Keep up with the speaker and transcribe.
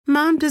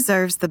Mom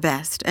deserves the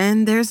best,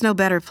 and there's no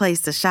better place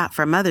to shop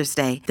for Mother's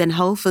Day than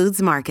Whole Foods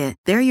Market.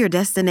 They're your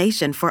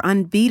destination for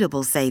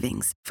unbeatable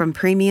savings, from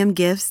premium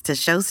gifts to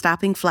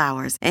show-stopping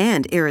flowers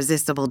and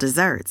irresistible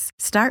desserts.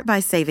 Start by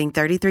saving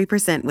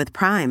 33% with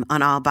Prime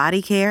on all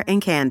body care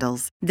and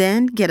candles.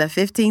 Then get a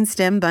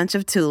 15-stem bunch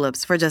of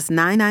tulips for just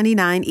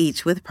 $9.99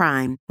 each with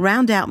Prime.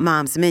 Round out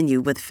Mom's menu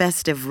with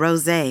festive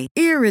rosé,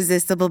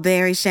 irresistible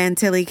berry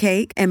chantilly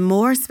cake, and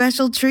more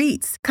special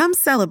treats. Come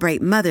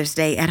celebrate Mother's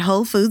Day at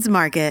Whole Foods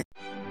Market.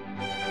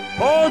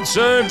 Pod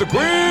Save the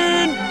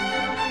Queen!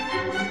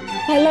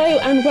 Hello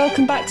and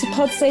welcome back to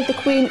Pod Save the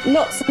Queen.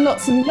 Lots and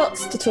lots and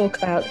lots to talk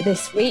about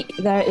this week.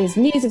 There is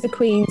news of the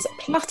Queen's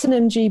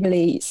Platinum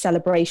Jubilee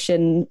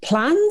celebration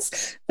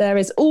plans. There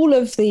is all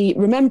of the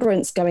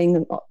remembrance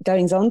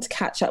goings on to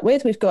catch up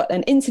with. We've got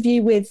an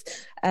interview with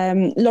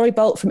Laurie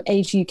Bolt from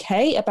Age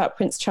UK about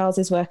Prince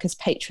Charles's work as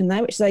patron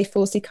there, which Zoe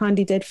Forsey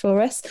kindly did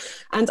for us.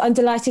 And I'm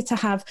delighted to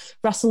have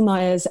Russell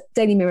Myers,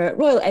 Daily Mirror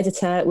Royal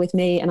Editor, with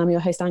me, and I'm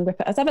your host, Anne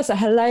Gripper, as ever. So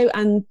hello,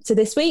 and to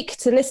this week,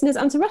 to listeners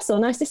and to Russell.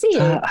 Nice to see you.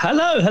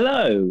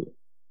 Hello.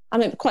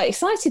 I'm quite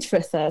excited for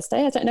a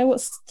Thursday. I don't know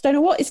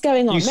what is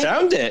going on. You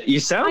sound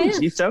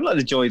like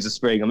the joys of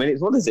spring. I mean,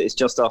 what is it? It's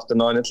just after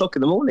 9 o'clock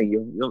in the morning.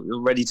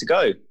 You're ready to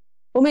go.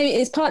 Well, maybe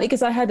it's partly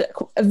because I had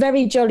a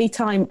very jolly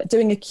time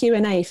doing a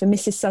Q&A for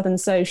Mrs. Southern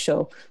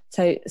Social.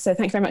 So thank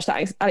you very much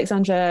to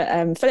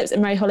Alexandra Phillips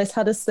and Mary Hollis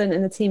Huddleston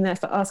and the team there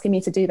for asking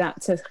me to do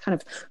that, to kind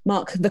of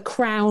mark the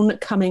crown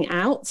coming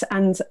out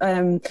and,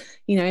 a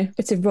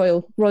bit of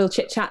royal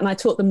chit-chat. And I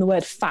taught them the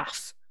word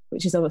faff,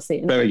 which is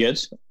obviously... Very good.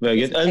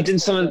 And didn't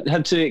someone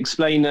have to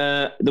explain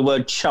the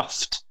word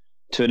chuffed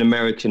to an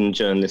American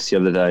journalist the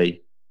other day?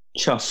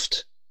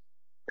 Chuffed.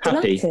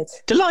 Happy.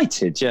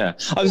 Delighted, yeah.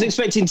 I was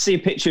expecting to see a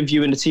picture of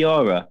you in a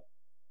tiara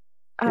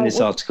in this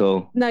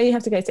article. No, you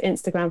have to go to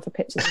Instagram for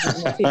pictures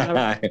of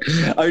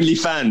Only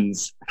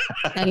fans.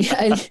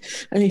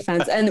 only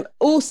fans. And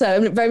also,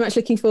 I'm very much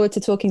looking forward to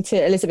talking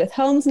to Elizabeth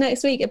Holmes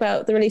next week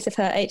about the release of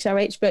her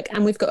HRH book.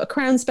 And we've got a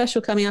Crown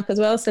special coming up as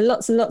well. So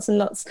lots and lots and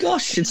lots.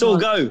 Gosh, it's all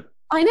go.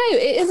 I know,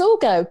 it is all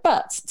go.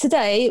 But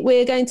today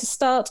we're going to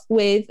start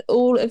with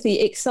all of the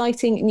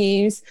exciting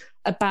news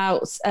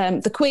about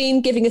the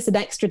Queen giving us an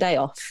extra day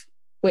off.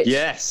 Which,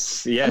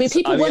 yes. I mean,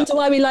 people wonder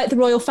why we like the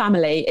royal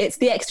family. It's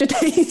the extra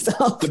days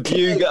off. The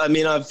bugle. I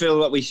mean, I feel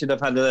like we should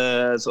have had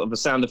a sort of a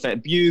sound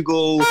effect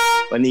bugle.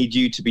 I need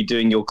you to be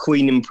doing your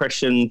Queen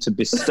impression, to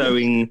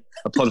bestowing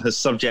upon her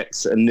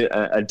subjects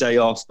a day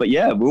off. But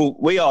yeah,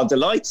 we are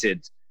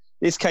delighted.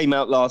 This came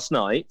out last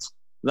night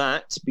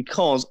that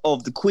because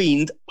of the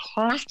Queen's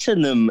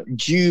Platinum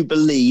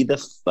Jubilee,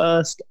 the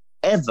first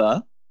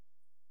ever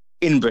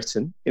in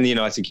Britain, in the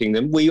United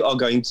Kingdom, we are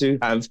going to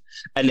have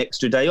an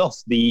extra day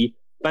off. The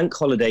bank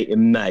holiday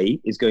in May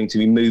is going to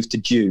be moved to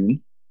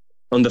June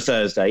on the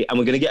Thursday, and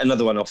we're going to get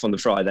another one off on the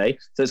Friday.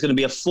 So it's going to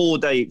be a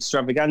 4-day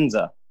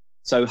extravaganza.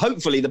 So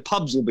hopefully the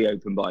pubs will be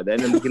open by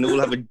then and we can all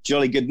have a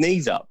jolly good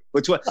knees up,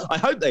 which I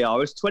hope they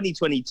are. It's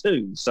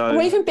 2022. So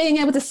or even being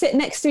able to sit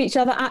next to each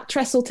other at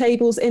trestle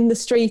tables in the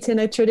street in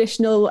a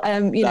traditional,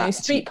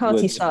 street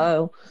party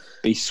style.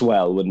 Be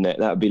swell, wouldn't it?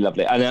 That would be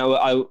lovely. And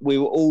we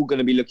were all going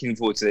to be looking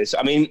forward to this.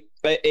 I mean,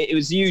 it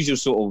was the usual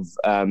sort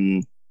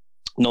of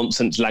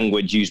nonsense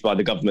language used by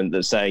the government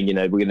that's saying,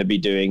 we're going to be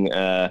doing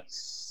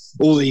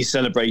all these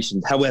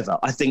celebrations. However,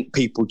 I think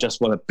people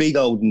just want a big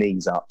old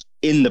knees up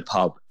in the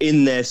pub,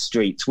 in their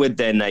streets, with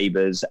their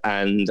neighbours.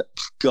 And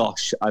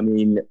gosh, I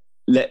mean,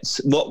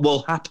 what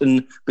will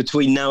happen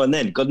between now and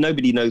then? God,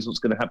 nobody knows what's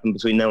going to happen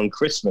between now and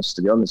Christmas,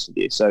 to be honest with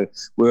you. So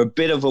we're a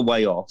bit of a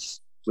way off.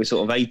 We're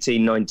sort of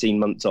 18, 19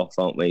 months off,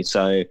 aren't we?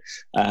 So,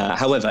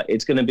 however,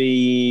 it's going to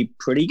be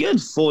pretty good.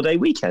 4-day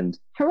weekend.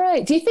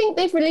 Hooray. Do you think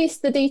they've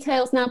released the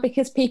details now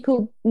because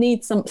people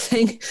need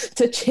something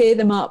to cheer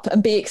them up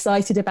and be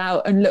excited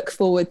about and look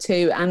forward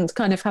to and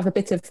kind of have a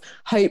bit of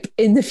hope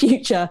in the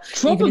future?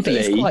 Probably. Even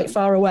if it's quite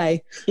far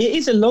away. It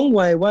is a long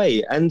way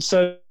away. And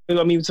so,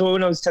 I mean, so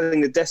when I was telling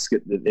the desk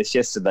this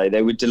yesterday,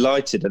 they were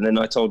delighted. And then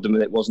I told them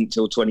that it wasn't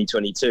till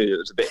 2022. It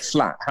was a bit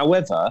flat.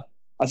 However,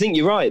 I think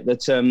you're right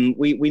that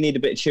we need a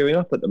bit of cheering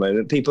up at the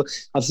moment.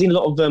 I've seen a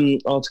lot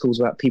of articles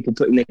about people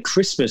putting their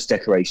Christmas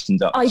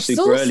decorations up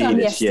super early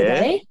this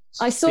year.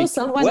 I saw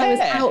some when I was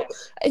out.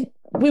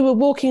 We were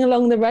walking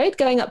along the road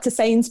going up to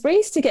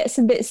Sainsbury's to get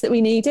some bits that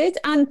we needed,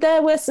 and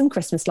there were some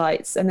Christmas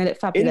lights, and they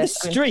looked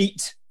fabulous. In the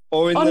street?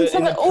 Or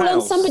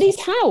on somebody's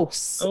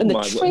house. Oh, and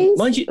the trees.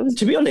 Mind you,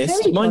 to be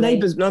honest, my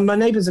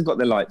neighbours have got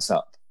their lights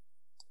up.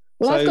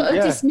 Well, I've got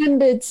a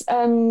dismembered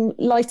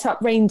light-up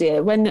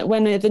reindeer. When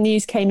the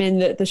news came in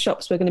that the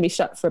shops were going to be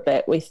shut for a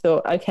bit, we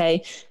thought,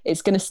 okay,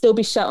 it's going to still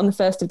be shut on the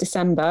 1st of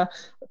December,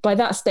 by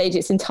that stage,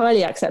 it's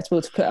entirely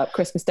acceptable to put up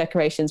Christmas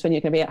decorations when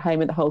you're going to be at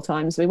home at the whole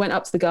time. So we went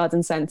up to the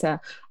garden centre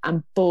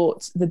and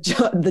bought the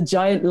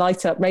giant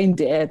light up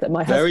reindeer that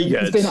my husband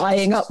has been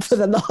eyeing up for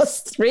the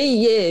last 3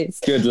 years.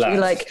 Good lad.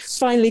 We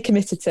finally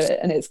committed to it,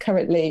 and it's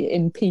currently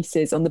in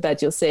pieces on the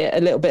bed. You'll see it,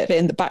 a little bit of it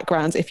in the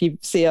background if you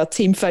see our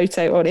team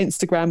photo on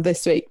Instagram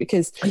this week,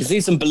 because you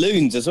see some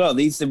balloons as well.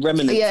 These are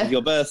remnants of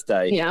your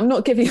birthday. Yeah, I'm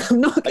not giving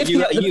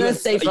the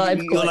birthday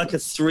vibe. You're like a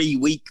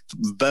 3-week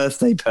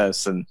birthday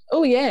person.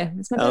 Oh yeah,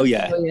 it's my birthday. Oh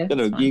yeah,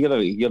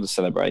 you gotta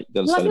celebrate.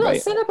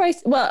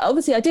 Well,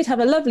 obviously I did have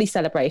a lovely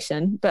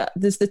celebration, but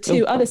there's the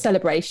two other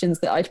celebrations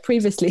that I'd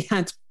previously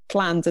had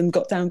planned and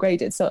got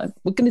downgraded. So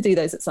we're going to do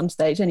those at some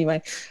stage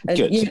anyway. And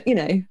you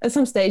know, at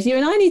some stage, you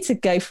and I need to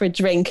go for a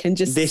drink and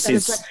just. This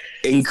is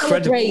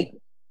incredible. Celebrate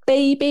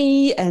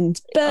baby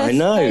and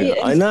birthday.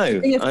 I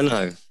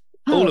know.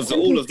 All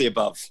of the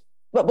above.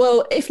 But,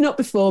 well, if not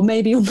before,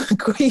 maybe on the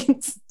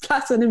Queen's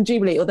Platinum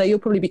Jubilee, although you'll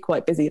probably be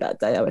quite busy that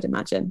day, I would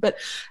imagine. But,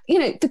 you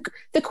know,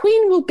 the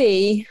Queen will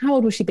be, how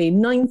old will she be?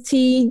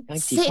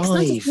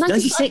 96?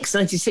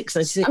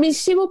 96. I mean,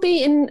 she will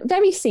be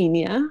very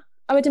senior.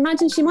 I would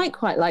imagine she might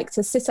quite like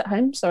to sit at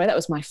home. Sorry, that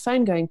was my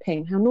phone going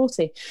ping. How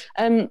naughty.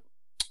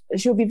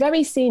 She'll be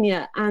very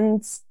senior,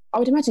 and I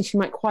would imagine she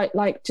might quite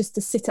like just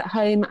to sit at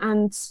home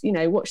and, you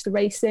know, watch the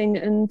racing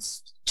and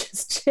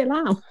just chill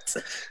out.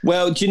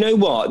 Well, do you know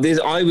what?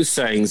 I was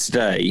saying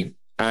today,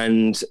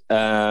 and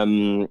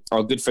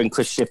our good friend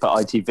Chris Shipp at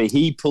ITV,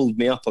 he pulled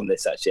me up on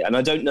this actually, and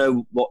I don't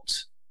know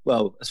what.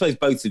 Well, I suppose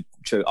both are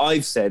true.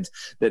 I've said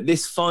that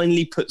this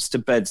finally puts to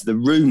bed the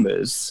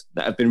rumours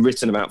that have been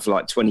written about for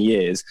 20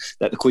 years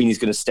that the Queen is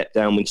going to step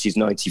down when she's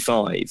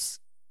 95.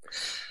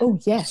 Oh,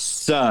 yes.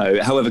 So,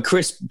 however,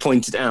 Chris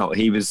pointed out,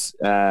 he was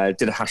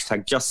did a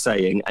hashtag just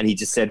saying, and he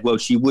just said, well,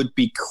 she would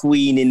be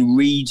Queen in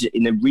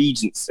a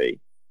regency.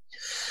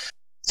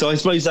 So I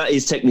suppose that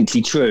is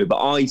technically true,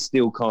 but I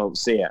still can't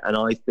see it. And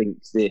I think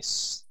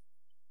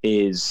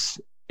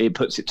it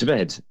puts it to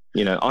bed.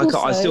 You know,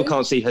 I still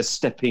can't see her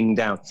stepping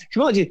down. She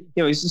might, you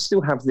know,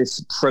 still have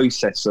this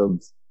process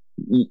of,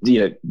 you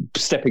know,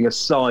 stepping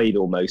aside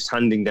almost,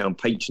 handing down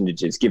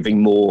patronages,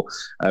 giving more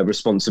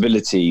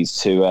responsibilities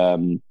to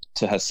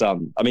her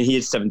son. I mean, he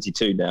is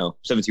 72 now.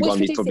 71,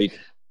 he's probably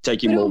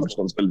taking more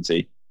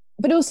responsibility.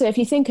 But also, if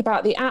you think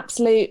about the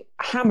absolute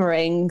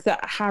hammering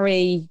that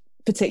Harry,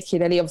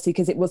 particularly, obviously,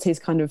 because it was his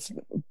kind of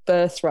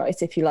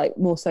birthright, if you like,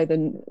 more so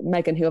than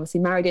Meghan, who obviously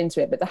married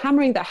into it, but the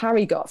hammering that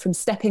Harry got for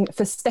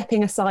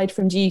stepping aside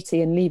from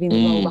duty and leaving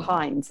the role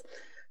behind.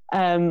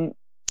 Well,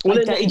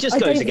 it just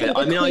goes again.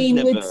 I mean,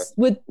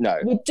 would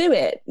do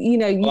it. You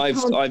know,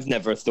 I've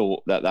never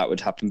thought that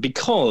would happen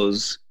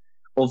because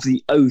of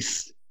the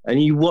oath.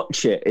 And you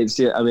watch it.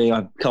 I mean,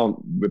 I can't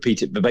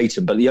repeat it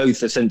verbatim, but the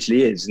oath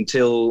essentially is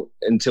until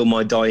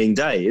my dying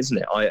day, isn't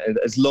it?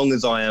 As long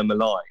as I am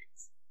alive,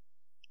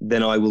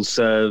 then I will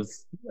serve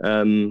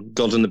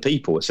God and the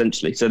people,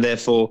 essentially. So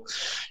therefore,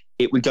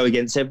 it would go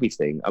against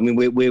everything. I mean,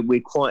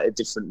 we're quite a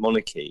different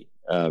monarchy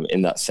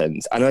in that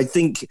sense, and I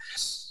think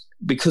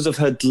because of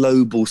her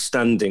global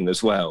standing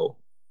as well,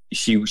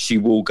 she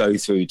will go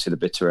through to the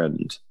bitter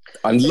end.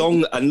 And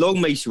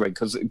long may she reign,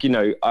 because you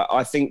know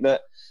I think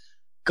that.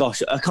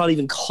 Gosh, I can't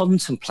even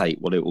contemplate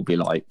what it will be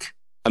like.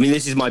 I mean,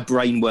 this is my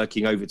brain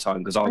working overtime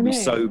because I'll be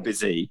so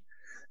busy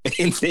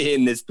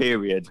in this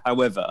period.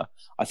 However,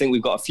 I think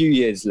we've got a few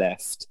years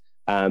left.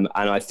 And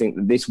I think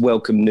that this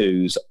welcome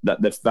news,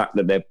 that the fact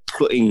that they're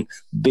putting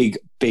big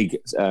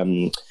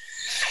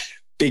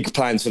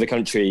plans for the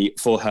country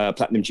for her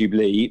Platinum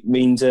Jubilee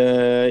means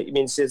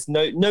there's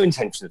no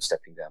intention of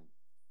stepping down.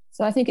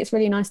 So I think it's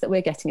really nice that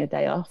we're getting a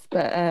day off,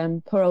 but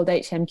poor old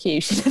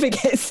HMQ, she never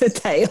gets a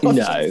day off.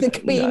 She's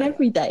the Queen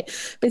every day,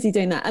 busy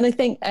doing that. And I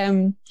think,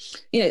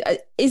 you know,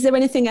 is there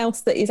anything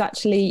else that is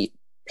actually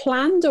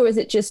planned, or is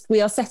it just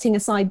we are setting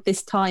aside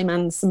this time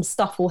and some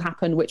stuff will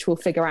happen which we'll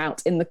figure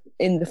out in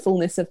the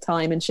fullness of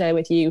time and share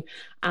with you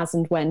as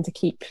and when to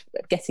keep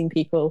getting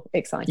people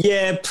excited?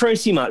 Yeah,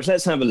 pretty much.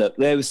 Let's have a look.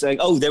 They were saying,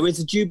 there is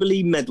a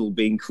Jubilee medal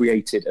being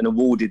created and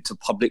awarded to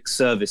public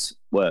service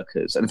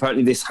workers, and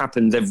apparently this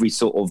happens every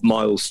sort of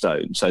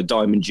milestone. So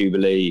Diamond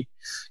Jubilee,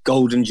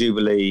 Golden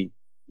Jubilee,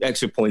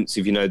 extra points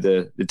if you know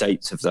the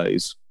dates of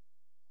those.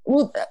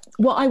 Well,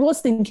 what I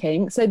was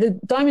thinking, so the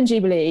Diamond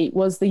Jubilee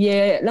was the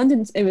year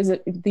it was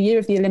the year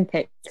of the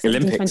Olympics.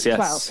 Olympics,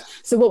 yes.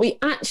 So what we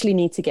actually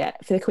need to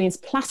get for the Queen's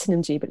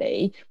Platinum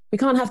Jubilee, we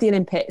can't have the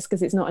Olympics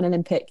because it's not an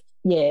Olympic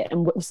year,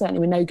 and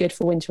we're no good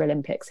for Winter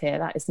Olympics here.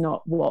 That is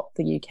not what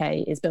the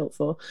UK is built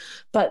for.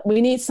 But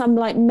we need some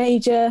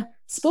major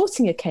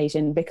sporting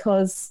occasion,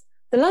 because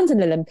the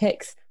London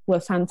Olympics were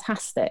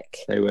fantastic.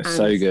 They were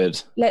so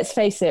good. Let's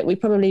face it, we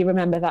probably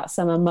remember that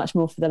summer much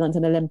more for the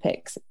London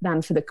Olympics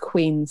than for the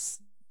Queen's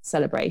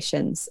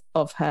celebrations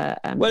of her.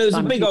 Well, it was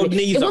a big old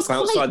knees up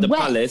outside the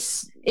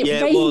palace. It Yeah,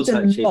 it rained was a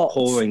actually lot.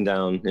 pouring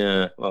down.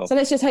 Yeah. Well. So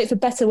let's just hope for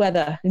better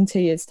weather in 2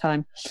 years'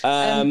 time.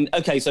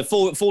 Okay, so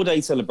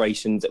four-day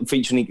celebrations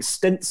featuring an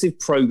extensive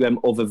programme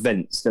of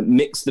events that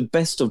mix the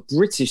best of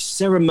British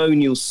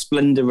ceremonial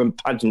splendour and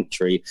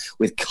pageantry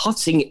with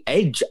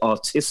cutting-edge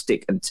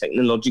artistic and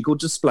technological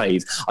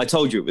displays. I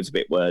told you it was a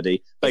bit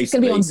wordy. Basically, it's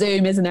going to be on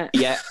Zoom, isn't it?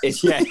 Yeah,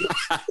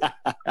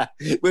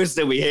 we'll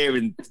still be here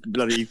in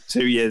bloody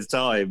 2 years'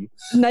 time.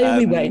 No,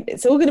 we won't.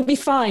 It's all going to be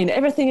fine.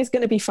 Everything is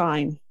going to be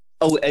fine.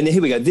 Oh, and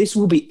here we go. This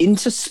will be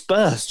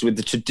interspersed with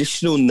the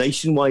traditional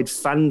nationwide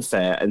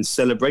fanfare and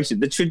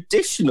celebration. The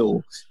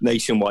traditional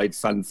nationwide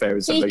fanfare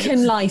and celebration.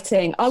 Beacon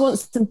lighting. I want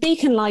some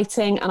beacon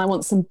lighting and I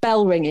want some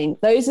bell ringing.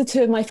 Those are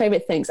two of my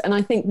favourite things. And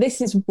I think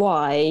this is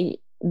why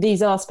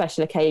these are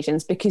special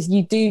occasions, because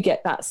you do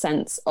get that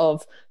sense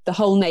of the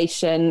whole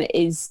nation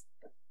is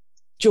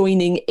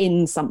joining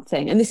in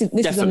something. And this is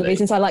one of the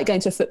reasons I like going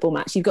to a football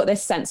match. You've got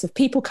this sense of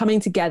people coming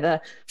together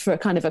for a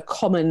kind of a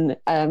common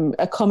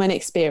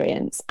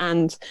experience.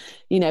 And,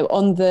 you know,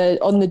 on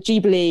the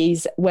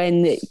Jubilees,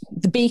 when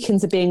the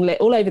beacons are being lit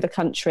all over the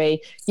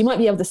country, you might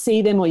be able to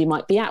see them or you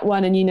might be at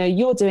one and, you know,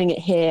 you're doing it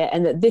here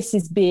and that this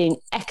is being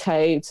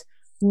echoed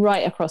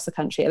right across the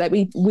country. Like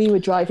we were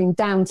driving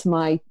down to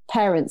my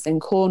parents in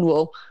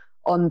Cornwall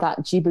on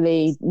that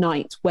Jubilee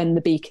night when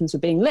the beacons were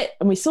being lit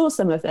and we saw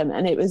some of them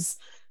and it was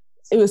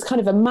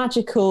kind of a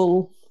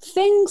magical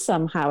thing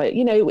somehow.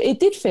 It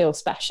did feel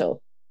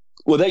special.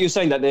 Well, that you're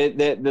saying that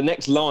the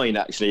next line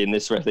actually in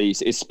this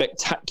release is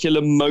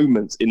spectacular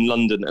moments in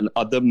London and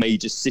other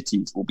major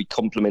cities will be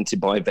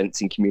complemented by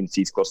events in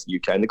communities across the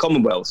UK and the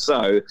Commonwealth.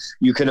 So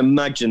you can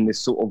imagine this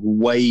sort of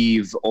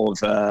wave of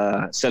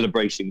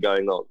celebration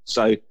going on.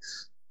 So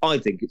I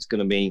think it's going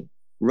to be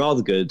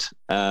rather good.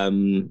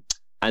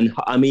 And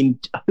I mean,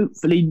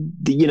 hopefully,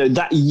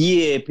 that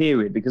year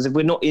period, because if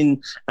we're not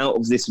out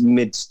of this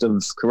midst of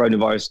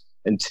coronavirus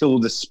until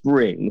the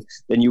spring,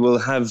 then you will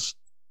have,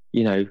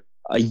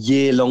 a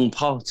year-long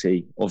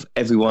party of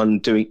everyone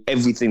doing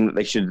everything that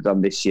they should have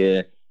done this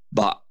year,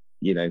 but,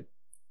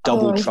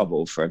 double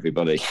trouble for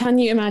everybody. Can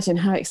you imagine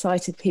how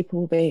excited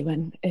people will be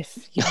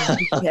if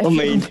that's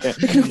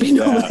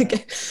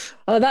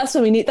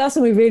when we need. That's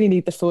when we really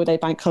need the 4-day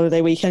bank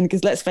holiday weekend.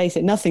 Because let's face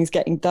it, nothing's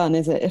getting done,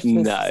 is it?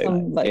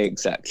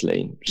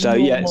 Exactly. So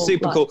yeah,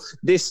 super cool.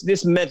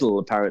 This medal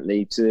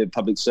apparently to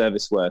public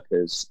service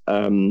workers.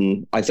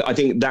 I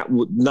think that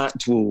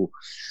will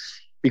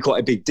be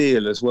quite a big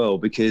deal as well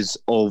because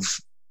of.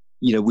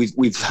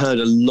 We've heard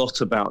a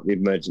lot about the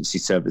emergency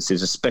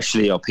services,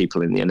 especially our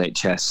people in the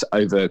NHS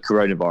over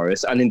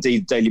coronavirus. And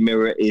indeed, Daily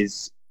Mirror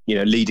is,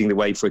 leading the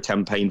way for a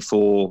campaign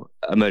for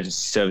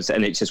emergency service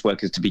NHS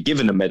workers to be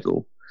given a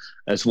medal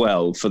as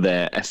well for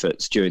their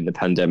efforts during the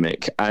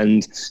pandemic.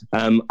 And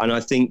I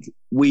think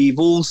we've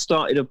all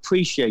started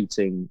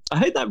appreciating, I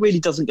hope that really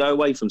doesn't go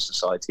away from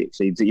society,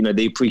 actually,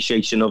 the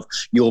appreciation of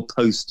your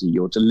postie,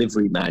 your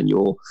delivery man,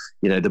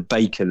 the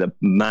baker, the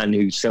man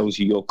who sells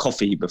you your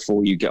coffee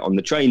before you get on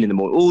the train in the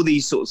morning, all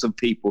these sorts of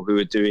people who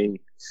are doing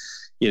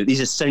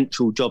these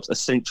essential jobs,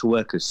 essential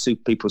workers,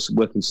 people who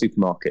work in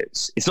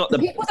supermarkets. It's not the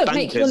people that bankers,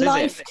 make your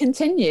life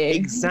continue.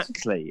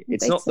 Exactly.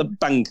 It's not the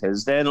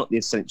bankers. They're not the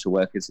essential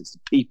workers. It's the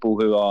people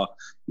who are,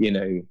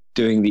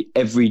 doing the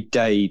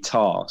everyday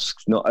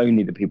tasks, not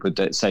only the people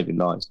that saving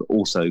lives, but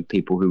also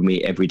people who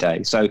meet every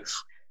day. So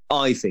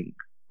I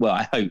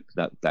hope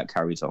that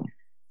carries on.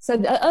 So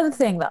the other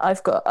thing that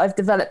I've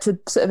developed a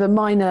sort of a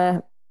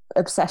minor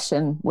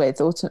obsession with,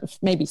 or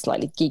maybe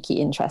slightly geeky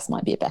interest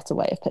might be a better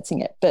way of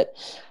putting it, but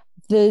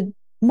the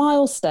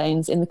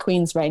milestones in the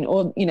Queen's reign,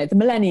 or the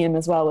millennium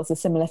as well, was a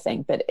similar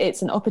thing, but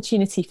it's an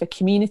opportunity for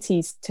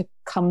communities to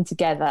come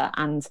together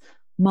and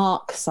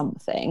mark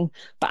something,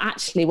 but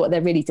actually what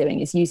they're really doing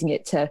is using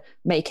it to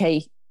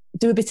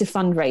do a bit of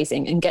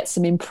fundraising and get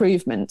some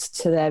improvement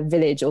to their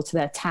village or to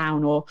their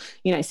town, or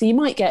so you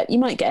might get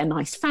a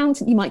nice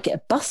fountain, you might get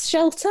a bus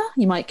shelter,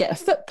 you might get a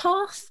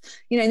footpath.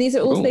 These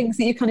are all things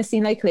that you've kind of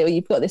seen locally, or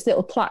you've got this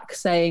little plaque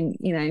saying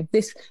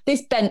this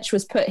bench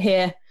was put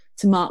here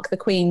to mark the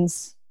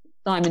Queen's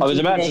diamond. I was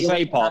about to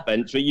say park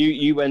bench, but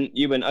you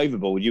went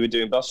overboard. You were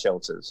doing bus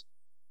shelters.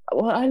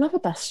 Well, I love a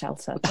bus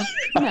shelter.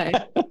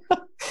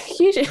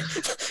 Huge.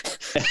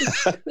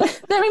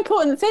 They're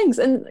important things,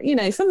 and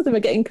some of them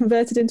are getting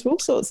converted into all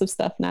sorts of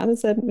stuff now.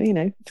 There's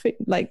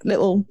like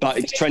little, but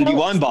it's trendy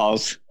wine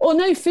bars,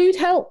 or food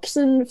helps,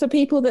 and for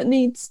people that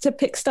need to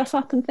pick stuff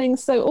up and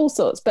things. So all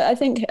sorts. But I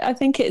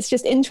think it's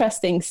just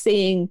interesting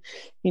seeing,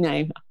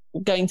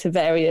 going to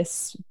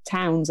various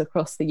towns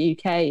across the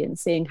UK and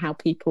seeing how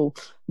people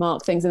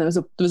mark things. And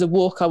there was a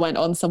walk I went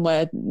on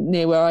somewhere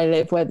near where I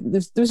live where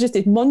there was just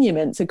this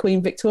monument to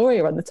Queen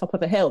Victoria on the top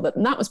of a hill,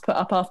 and that was put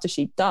up after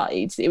she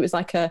died. It was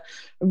like a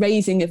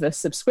raising of a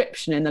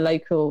subscription in the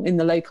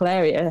local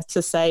area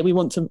to say we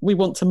want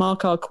to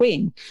mark our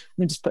Queen,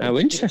 and just put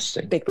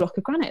interesting big block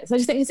of granite. So I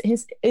just think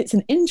it's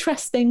an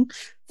interesting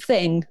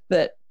thing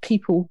that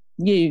people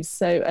use.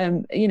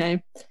 So,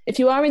 if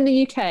you are in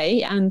the UK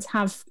and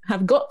have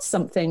got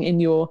something in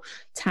your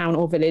town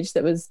or village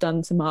that was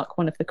done to mark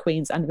one of the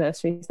Queen's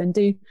anniversaries, then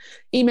do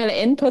email it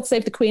in,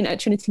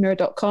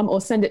 podsavethequeen@trinitymirror.com,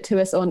 or send it to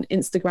us on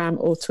Instagram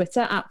or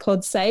Twitter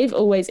 @podsave.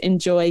 Always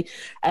enjoy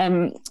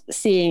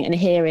seeing and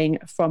hearing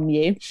from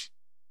you.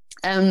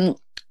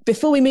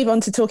 Before we move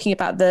on to talking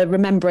about the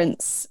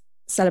remembrance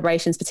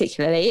celebrations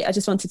particularly, I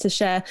just wanted to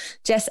share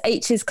Jess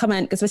H's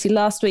comment, because obviously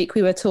last week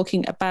we were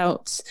talking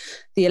about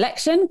the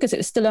election because it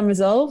was still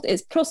unresolved.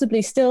 It's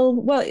possibly still,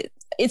 well,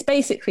 it's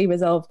basically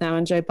resolved now,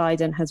 and Joe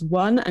Biden has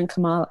won, and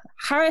Kamala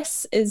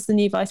Harris is the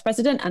new vice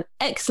president. An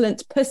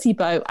excellent pussy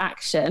bow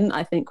action,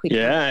 I think we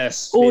can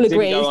all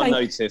agree. It didn't go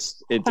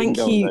unnoticed.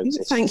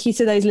 Thank you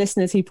to those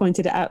listeners who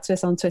pointed it out to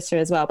us on Twitter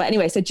as well. But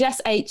anyway, so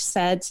Jess H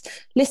said,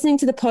 listening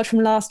to the pod from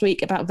last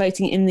week about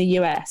voting in the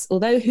US,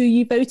 although who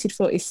you voted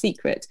for is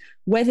secret,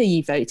 whether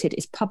you voted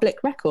is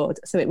public record.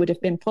 So it would have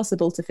been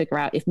possible to figure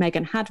out if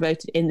Meghan had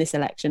voted in this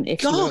election.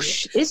 Is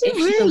it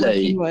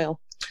really?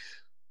 Royal.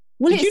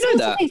 Well, did you know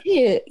that?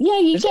 Here. Yeah,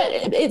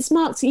 it's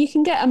marked. You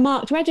can get a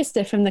marked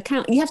register from the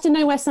county. You have to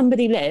know where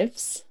somebody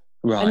lives.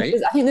 Right.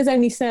 I think there's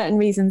only certain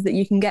reasons that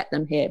you can get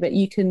them here, but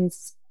you can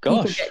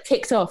people get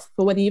ticked off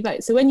for whether you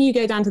vote. So when you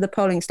go down to the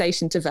polling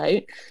station to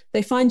vote,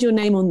 they find your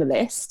name on the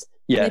list.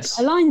 Yes. And they put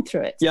a line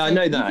through it. Yeah, I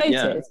know that.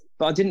 Yeah,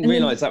 but I didn't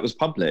realise that was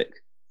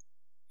public.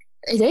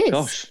 It is.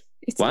 Gosh.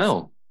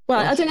 Wow.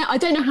 Well, gosh. I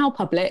don't know how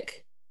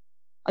public.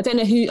 I don't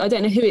know who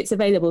it's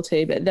available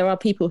to, but there are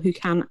people who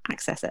can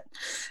access it.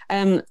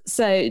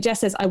 So Jess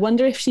says, I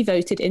wonder if she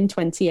voted in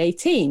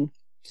 2018.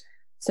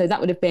 So that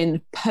would have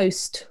been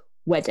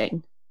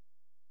post-wedding.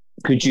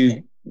 Could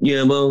you?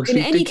 Yeah, well... In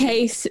any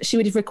case, she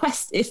would have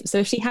requested...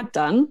 If she had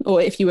done,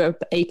 or if you were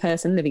a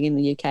person living in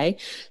the UK,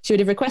 she would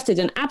have requested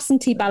an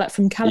absentee ballot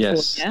from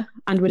California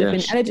and would have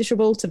been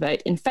eligible to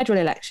vote in federal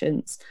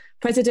elections,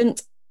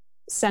 President,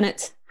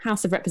 Senate,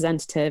 House of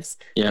Representatives,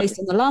 based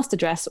on the last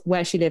address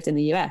where she lived in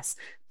the US.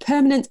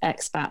 Permanent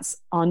expats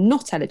are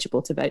not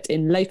eligible to vote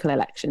in local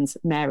elections,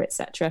 mayor,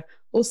 etc.,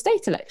 or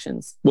state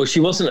elections. Well, she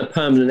wasn't a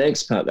permanent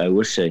expat, though,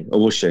 was she? Or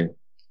was she?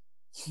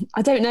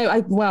 I don't know.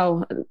 It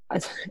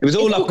was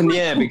all up in the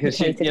air because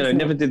she,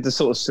 never did the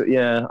sort of.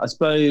 Yeah, I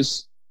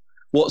suppose.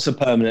 What's a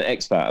permanent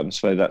expat? I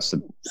suppose that's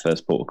the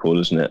first port of call,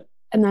 isn't it?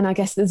 And then I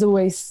guess there's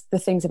always the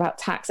things about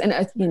tax, and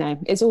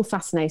it's all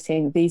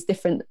fascinating. These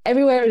different,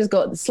 everywhere has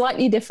got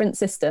slightly different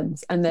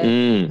systems, and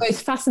they're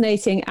both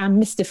fascinating and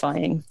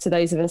mystifying to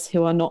those of us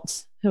who are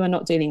not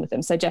dealing with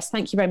them. So, Jess,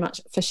 thank you very much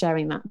for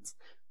sharing that.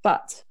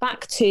 But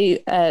back to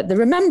the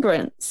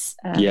remembrance.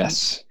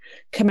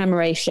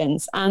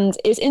 Commemorations, and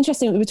it's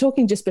interesting. We were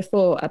talking just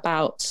before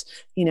about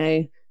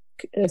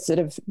sort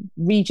of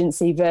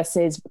regency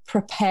versus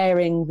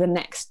preparing the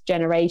next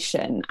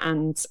generation,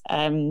 and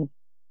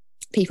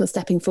people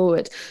stepping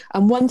forward.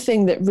 And one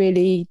thing that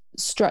really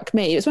struck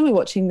me, it was when we were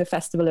watching the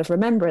Festival of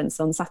Remembrance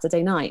on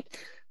Saturday night,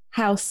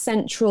 how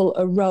central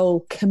a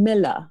role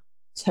Camilla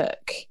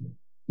took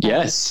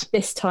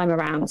this time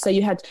around. So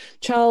you had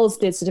Charles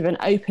did sort of an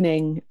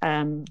opening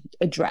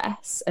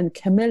address, and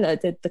Camilla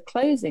did the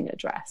closing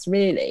address,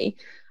 really.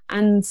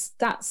 And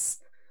that's,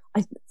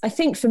 I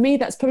think for me,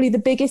 that's probably the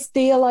biggest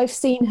deal I've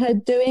seen her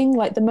doing,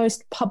 like the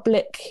most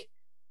public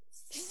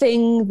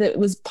thing that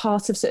was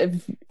part of sort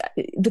of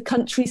the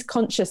country's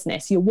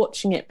consciousness. You're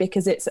watching it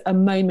because it's a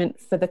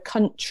moment for the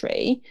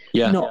country,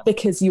 not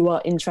because you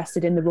are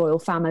interested in the royal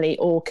family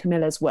or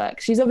Camilla's work.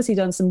 She's obviously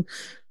done some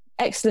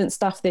excellent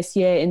stuff this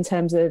year in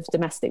terms of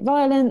domestic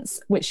violence,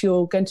 which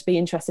you're going to be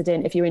interested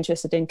in if you're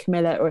interested in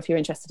Camilla or if you're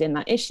interested in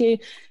that issue.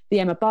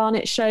 The Emma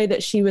Barnett show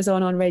that she was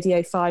on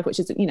Radio 5, which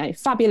is,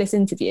 fabulous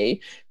interview.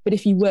 But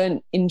if you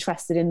weren't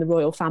interested in the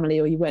royal family,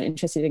 or you weren't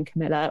interested in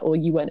Camilla, or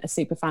you weren't a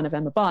super fan of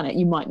Emma Barnett,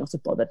 you might not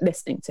have bothered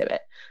listening to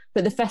it.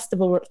 But the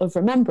Festival of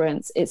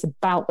Remembrance, it's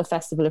about the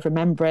Festival of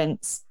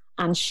Remembrance,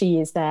 and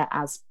she is there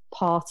as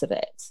part of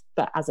it,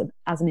 but as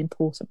an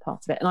important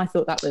part of it. And I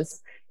thought that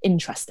was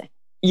interesting.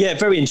 Yeah,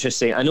 very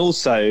interesting. And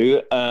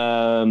also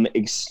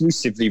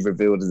exclusively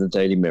revealed in the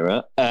Daily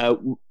Mirror,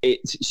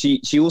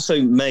 she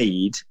also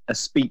made a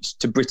speech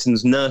to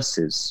Britain's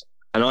nurses.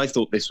 And I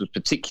thought this was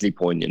particularly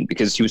poignant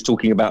because she was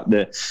talking about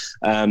them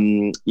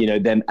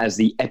as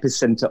the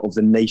epicenter of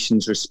the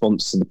nation's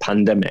response to the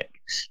pandemic,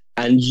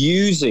 and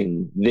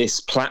using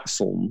this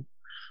platform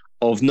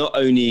of not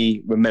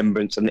only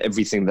remembrance and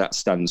everything that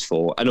stands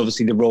for, and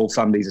obviously the royal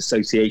family's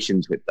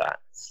associations with that,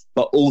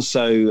 but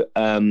also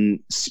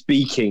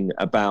speaking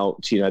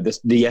about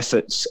the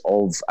efforts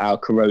of our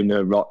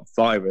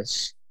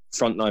coronavirus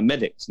frontline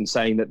medics, and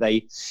saying that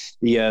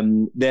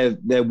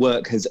their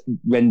work has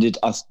rendered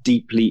us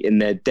deeply in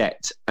their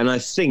debt. And I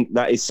think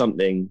that is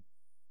something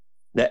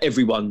that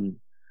everyone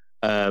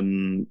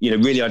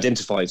really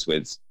identifies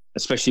with,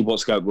 especially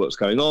what's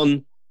going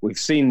on. We've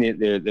seen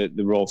the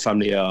royal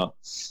family are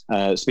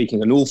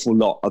speaking an awful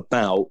lot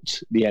about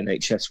the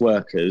NHS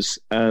workers.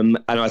 And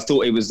I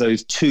thought it was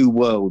those two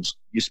worlds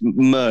just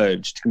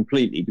merged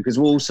completely, because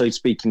we're also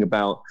speaking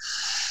about,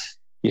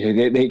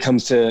 it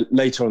comes to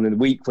later on in the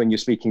week when you're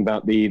speaking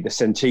about the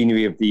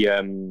centenary of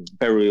the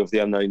burial of the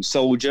unknown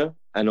soldier,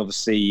 and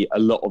obviously a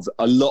lot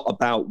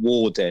about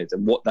war dead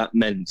and what that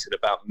meant,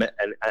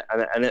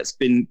 and that's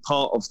been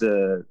part of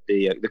the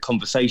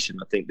conversation,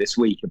 I think, this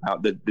week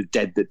about the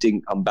dead that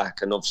didn't come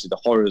back, and obviously the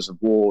horrors of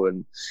war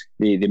and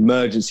the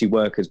emergency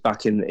workers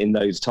back in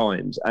those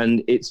times,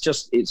 and it's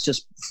just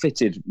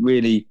fitted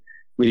really,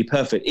 really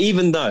perfect,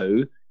 even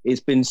though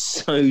it's been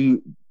so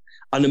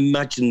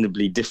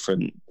unimaginably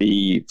different.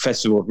 The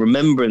Festival of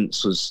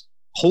Remembrance was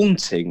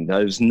haunting.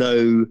 There was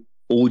no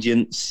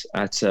audience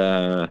at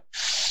Royal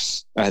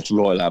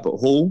Albert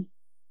Hall.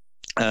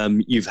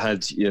 You've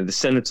had the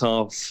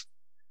cenotaph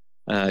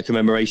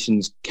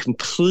commemorations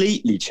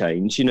completely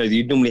change.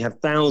 You'd normally have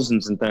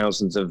thousands and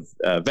thousands of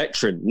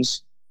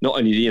veterans, not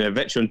only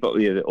veterans, but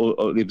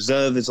all the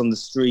observers on the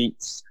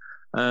streets,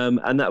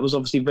 and that was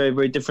obviously very,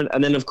 very different.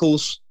 And then, of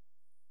course,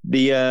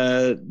 the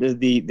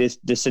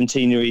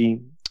centenary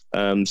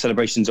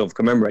celebrations of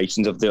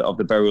commemorations of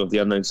the burial of the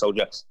unknown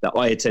soldier that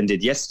I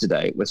attended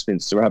yesterday at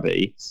Westminster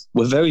Abbey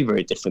were very,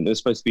 very different. There was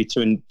supposed to be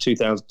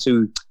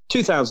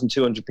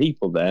 2,200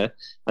 people there,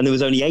 and there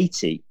was only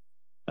 80.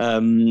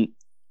 And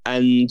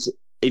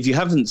if you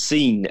haven't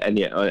seen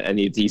any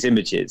of these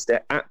images,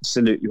 they're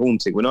absolutely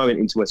haunting. When I went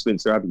into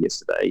Westminster Abbey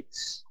yesterday,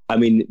 I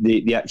mean,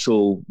 the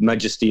actual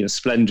majesty and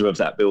splendor of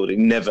that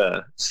building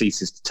never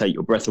ceases to take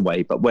your breath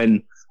away. But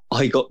when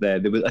I got there,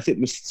 I think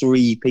there was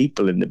 3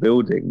 people in the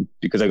building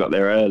because I got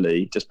there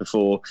early just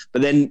before.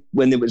 But then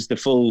when there was the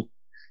full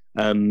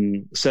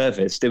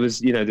service, there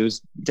was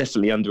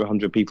definitely under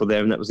 100 people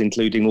there, and that was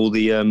including all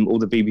the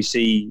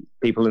BBC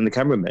people and the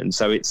cameramen.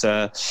 So it's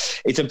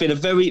been a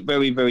very,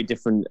 very, very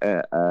different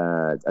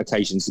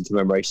occasions and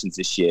commemorations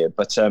this year.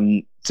 But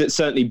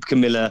certainly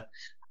Camilla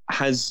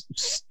has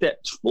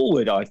stepped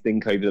forward, I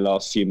think, over the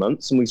last few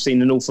months, and we've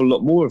seen an awful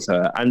lot more of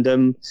her.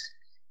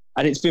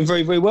 And it's been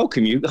very, very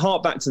welcome. You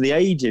hark back to the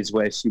ages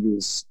where she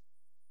was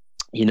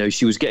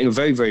getting a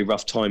very, very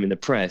rough time in the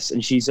press,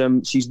 and she's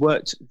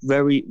worked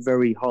very,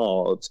 very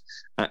hard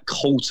at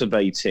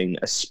cultivating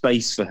a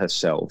space for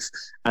herself,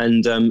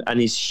 and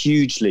is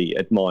hugely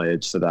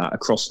admired for that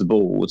across the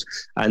board.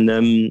 And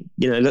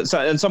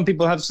and some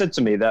people have said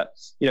to me that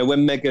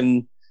when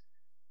Meghan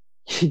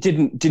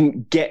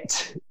didn't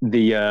get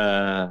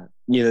the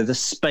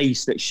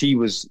space that she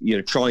was,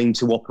 trying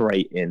to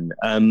operate in.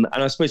 And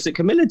I suppose that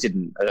Camilla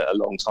didn't a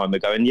long time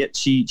ago, and yet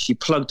she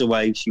plugged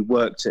away, she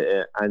worked at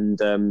it,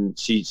 and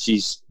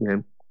she's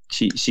and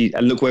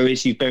look where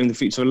she's bearing the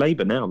fruits of her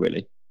labour now,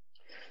 really.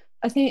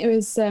 I think it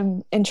was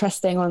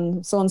interesting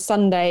on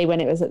Sunday when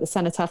it was at the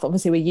Cenotaph.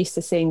 Obviously, we're used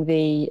to seeing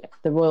the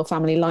royal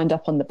family lined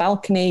up on the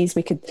balconies.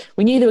 We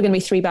knew there were going to be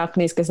 3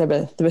 balconies because there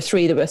were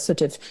 3 that were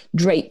sort of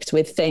draped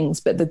with things,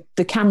 but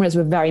the cameras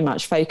were very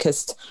much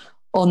focused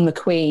on the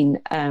Queen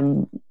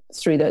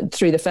through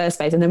the first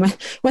phase. And then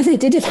when they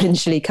did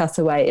eventually cut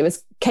away, it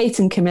was Kate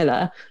and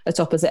Camilla at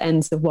opposite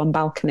ends of one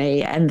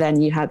balcony, and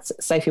then you had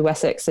Sophie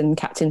Wessex and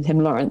Captain Tim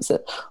Lawrence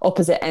at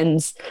opposite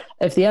ends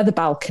of the other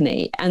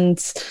balcony. And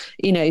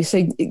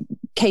so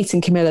Kate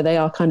and Camilla, they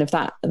are kind of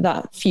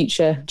that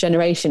future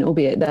generation,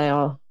 albeit they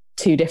are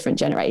 2 different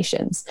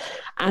generations.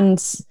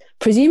 And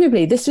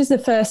presumably this was the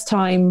first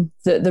time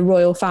that the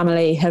royal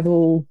family have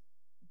all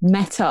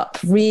met up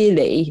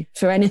really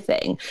for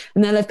anything,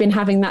 and then they've been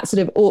having that sort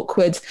of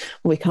awkward,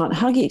 we can't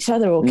hug each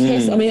other or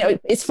kiss. I mean,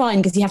 it's fine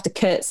because you have to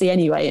curtsy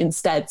anyway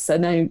instead, so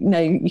no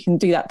you can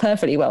do that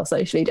perfectly well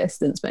socially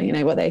distanced, but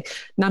what they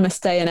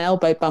namaste and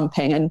elbow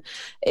bumping, and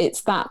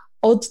it's that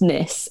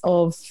oddness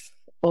of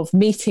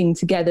meeting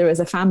together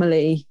as a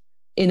family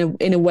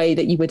in a way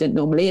that you wouldn't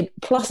normally.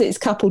 Plus it's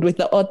coupled with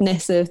the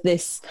oddness of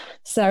this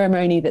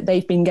ceremony that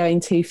they've been going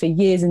to for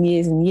years and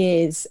years and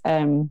years,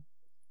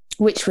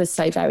 which was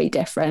so very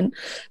different,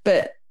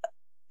 but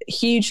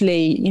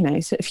hugely,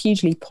 sort of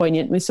hugely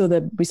poignant. We saw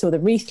the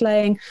wreath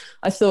laying.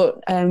 I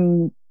thought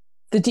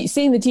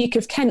seeing the Duke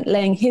of Kent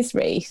laying his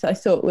wreath, I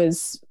thought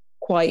was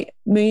quite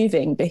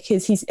moving,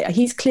 because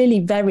he's clearly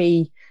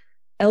very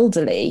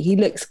elderly. He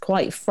looks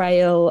quite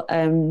frail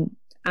and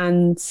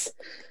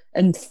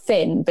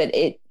thin, but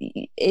it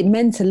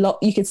meant a lot.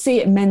 You could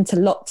see it meant a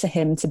lot to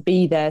him to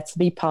be there, to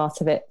be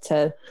part of it,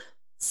 to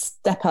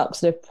step up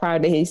sort of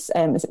proudly. He's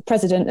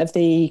president of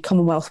the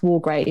Commonwealth War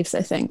Graves,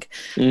 I think,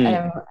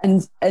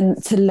 and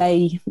to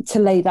lay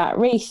that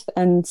wreath.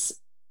 And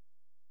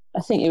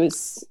I think it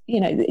was,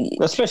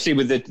 especially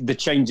with the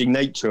changing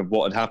nature of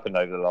what had happened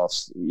over the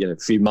last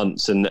few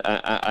months,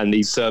 and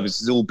these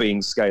services all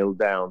being scaled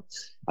down.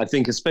 I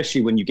think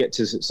especially when you get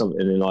to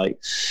something like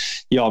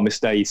Yarmouth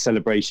Day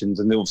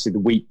celebrations, and obviously the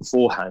week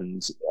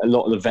beforehand, a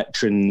lot of the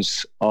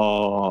veterans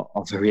are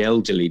very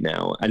elderly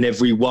now, and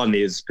every one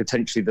is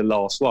potentially the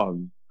last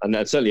one, and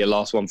that's certainly a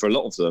last one for a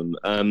lot of them,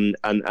 and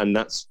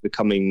that's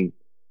becoming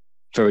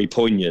very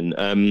poignant.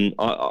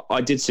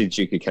 I did see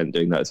Duke of Kent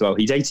doing that as well.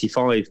 He's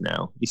 85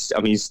 now.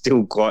 He's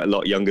still quite a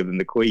lot younger than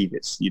the Queen.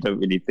 You don't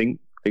really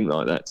think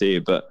like that, do you?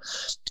 But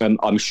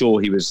I'm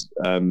sure he was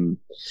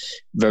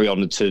very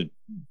honoured to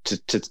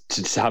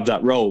to have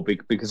that role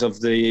because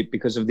of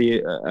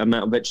the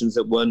amount of veterans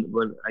that weren't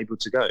able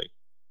to go.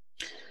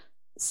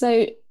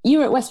 So you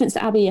were at Westminster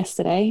Abbey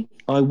yesterday.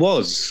 I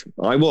was,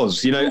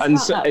 you know, and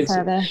so it's,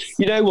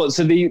 you know what?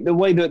 So the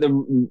way that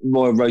the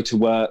Royal Rota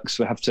works,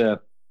 we have to,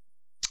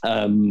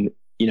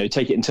 you know,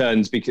 take it in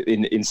turns because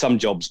in some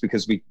jobs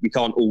because we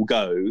can't all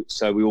go,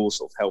 so we all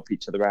sort of help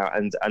each other out,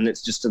 and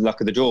it's just the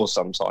luck of the draw.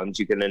 Sometimes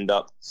you can end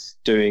up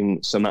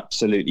doing some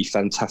absolutely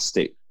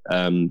fantastic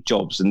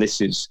jobs, and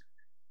this is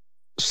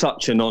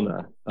such an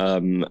honour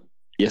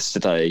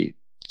yesterday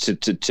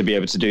to be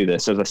able to do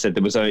this. As I said,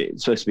 there was only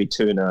supposed to be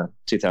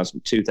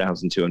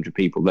 2,200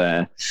 people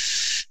there,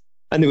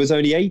 and there was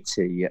only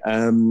 80.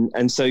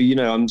 And so, you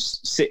know, I'm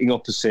sitting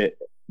opposite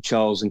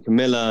Charles and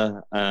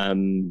Camilla,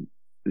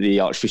 the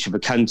Archbishop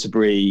of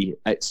Canterbury.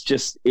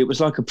 It was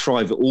like a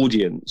private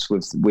audience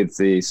with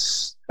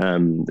this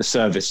the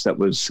service that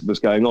was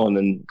going on,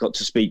 and got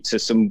to speak to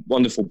some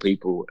wonderful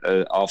people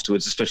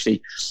afterwards, especially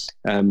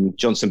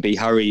Johnson B.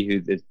 Hurry,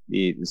 who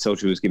the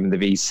soldier who was given the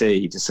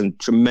VC, just some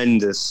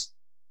tremendous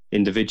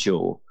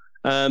individual.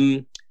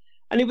 And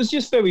it was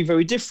just very,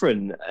 very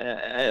different.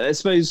 I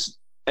suppose,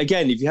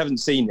 again, if you haven't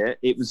seen it,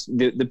 it was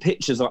the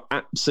pictures are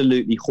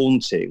absolutely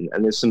haunting,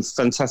 and there's some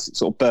fantastic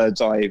sort of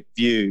bird's eye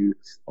view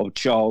of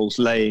Charles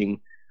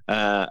laying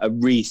a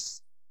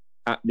wreath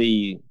at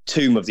the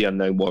tomb of the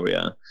unknown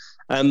warrior.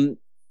 And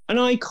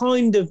I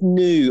kind of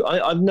knew,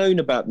 I've known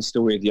about the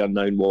story of the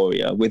unknown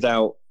warrior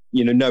without,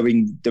 you know,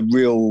 knowing the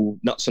real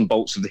nuts and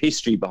bolts of the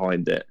history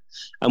behind it.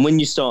 And when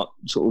you start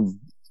sort of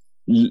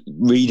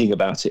reading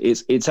about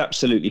it, it's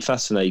absolutely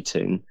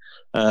fascinating,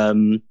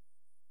 and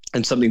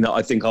something that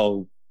I think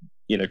I'll,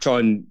 you know, try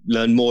and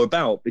learn more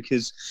about,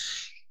 because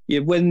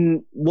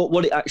when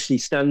what it actually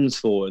stands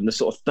for, and the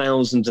sort of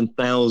thousands and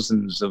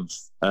thousands of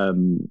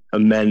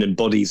men and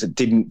bodies that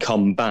didn't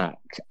come back,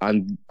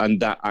 and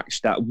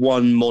that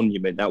one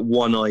monument, that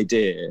one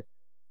idea,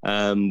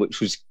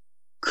 which was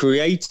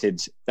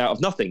created out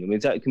of nothing. I mean,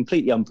 it's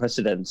completely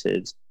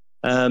unprecedented,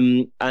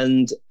 and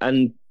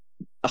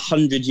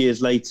 100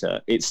 years later,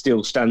 it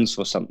still stands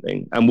for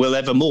something, and will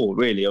evermore,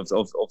 really, of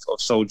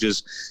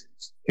soldiers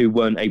who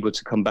weren't able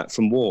to come back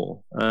from war,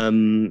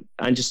 and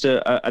just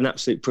an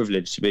absolute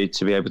privilege to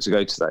be able to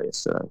go to that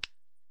yesterday.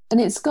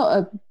 And it's got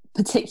a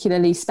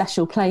particularly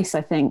special place,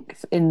 I think,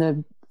 in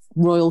the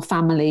royal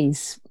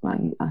families.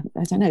 I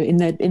don't know,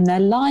 in their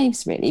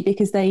lives, really,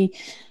 because the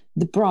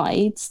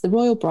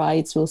royal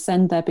brides will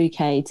send their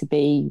bouquet to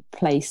be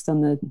placed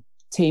on the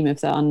tomb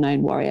of the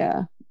unknown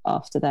warrior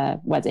after their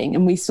wedding.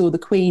 And we saw the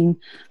Queen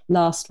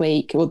last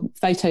week, or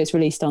photos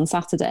released on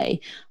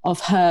Saturday of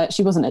her.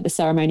 She wasn't at the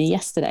ceremony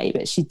yesterday,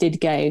 but she did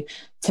go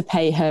to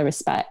pay her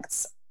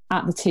respects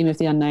at the tomb of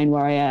the unknown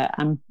warrior,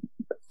 and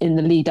in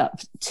the lead up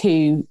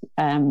to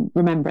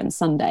Remembrance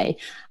Sunday.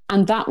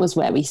 And that was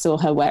where we saw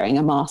her wearing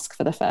a mask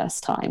for the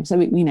first time. So,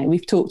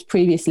 we've talked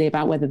previously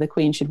about whether the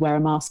Queen should wear a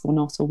mask or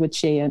not, or would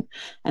she, and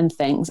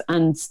things.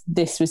 And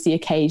this was the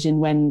occasion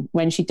when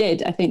she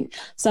did. I think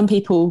there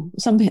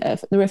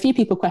were a few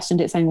people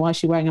questioned it, saying, why is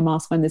she wearing a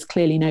mask when there's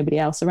clearly nobody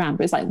else around?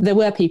 But it's like, there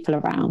were people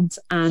around,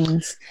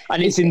 and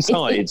it's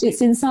inside.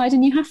 It's inside,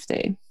 and you have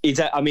to.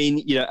 I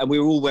mean, and we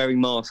were all wearing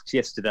masks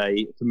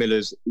yesterday.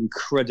 Camilla's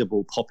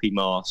incredible poppy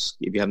mask,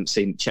 if you haven't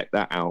seen, check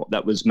that out.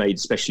 That was made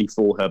especially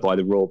for her by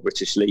the Royal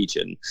British Legion.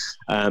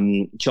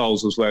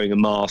 Charles was wearing a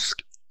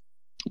mask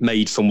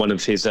made from one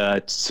of his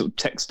sort of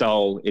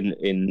textile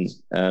in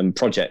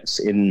projects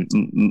in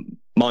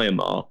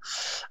Myanmar.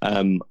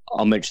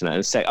 I'll mention that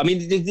in a sec. I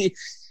mean,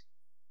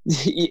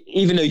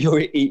 even though you're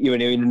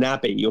in an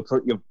abbey,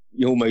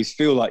 you almost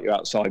feel like you're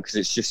outside because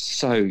it's just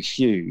so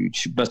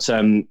huge. But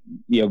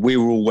we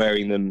were all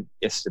wearing them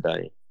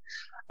yesterday.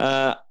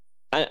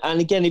 And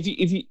again, if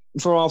you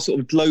for our sort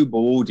of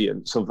global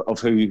audience of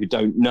who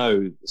don't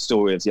know the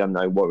story of the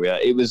unknown warrior,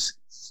 it was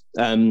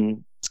the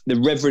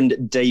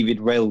Reverend David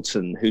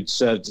Railton, who'd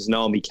served as an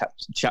army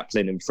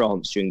chaplain in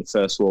France during the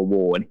First World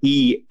War, and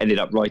he ended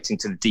up writing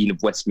to the Dean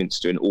of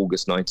Westminster in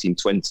August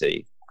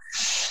 1920.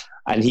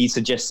 And he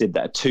suggested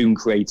that a tomb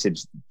created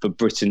for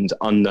Britain's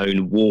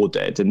unknown war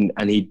dead.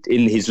 And he,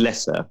 in his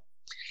letter,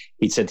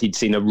 he said he'd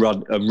seen a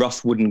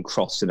rough wooden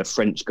cross in a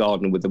French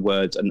garden with the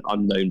words "an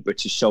unknown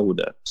British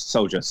soldier."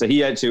 So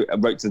he actually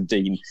wrote to the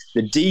Dean.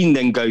 The Dean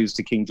then goes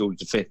to King George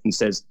V and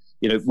says,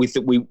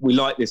 we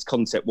like this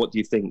concept. What do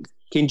you think?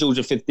 King George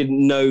V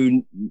didn't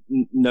know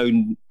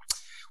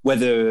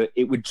whether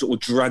it would sort of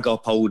drag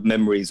up old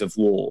memories of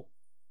war.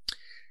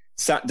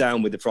 Sat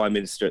down with the Prime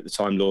Minister at the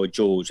time, Lloyd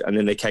George, and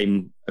then they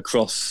came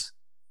across.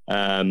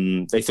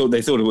 They thought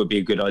it would be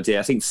a good idea.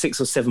 I think 6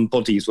 or 7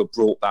 bodies were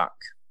brought back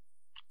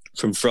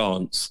from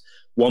France.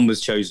 One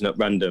was chosen at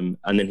random,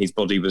 and then his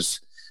body was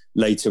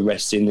later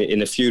rested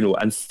in a funeral.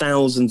 And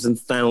thousands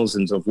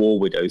of war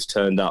widows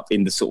turned up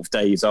in the sort of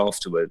days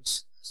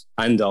afterwards,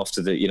 and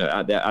after the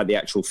at the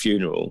actual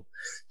funeral,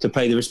 to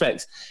pay the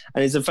respects.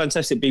 And it's a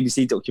fantastic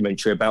BBC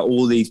documentary about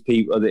all these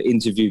people that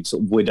interviewed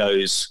sort of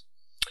widows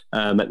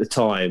at the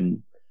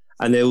time,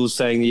 And they're all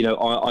saying,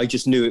 I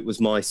just knew it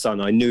was my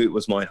son. I knew it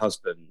was my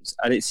husband.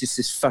 And it's just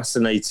this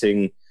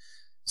fascinating,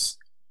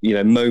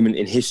 moment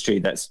in history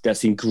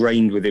that's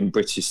ingrained within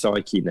British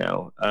psyche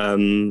now.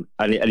 And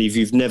if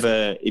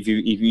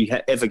you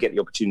ever get the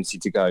opportunity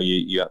to go,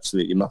 you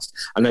absolutely must.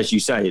 And as you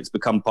say, it's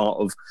become part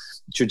of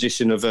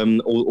tradition of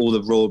all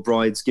the royal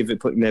brides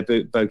putting their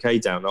bouquet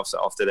down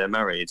after they're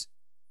married.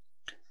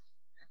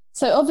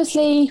 So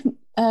obviously,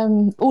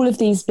 all of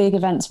these big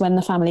events when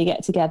the family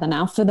get together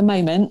now, for the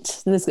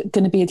moment, there's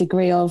going to be a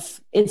degree of,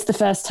 it's the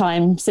first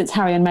time since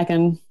Harry and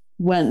Meghan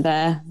weren't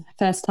there,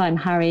 first time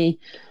Harry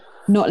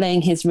not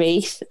laying his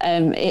wreath.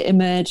 It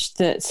emerged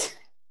that,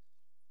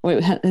 or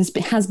it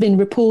has been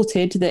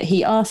reported that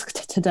he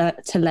asked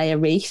to lay a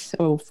wreath,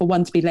 or for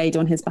one to be laid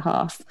on his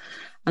behalf,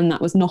 and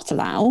that was not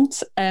allowed.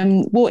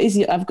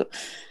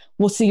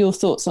 What are your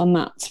thoughts on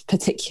that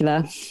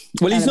particular?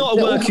 Well, he's not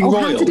a working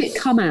royal. How did it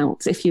come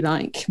out, if you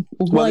like?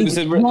 Why did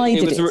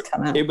it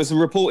come out? It was a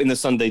report in the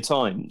Sunday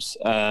Times.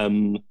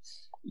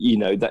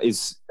 That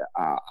is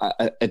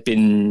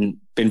been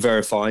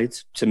verified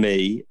to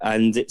me,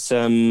 and it's.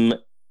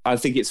 I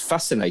think it's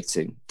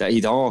fascinating that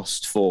he'd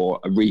asked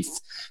for a wreath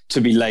to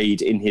be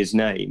laid in his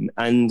name,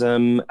 and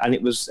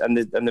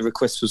the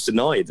request was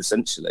denied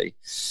essentially.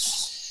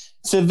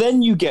 So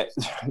then you get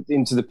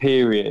into the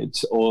period,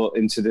 or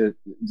into the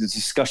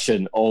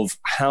discussion of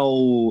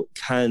how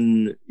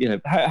can,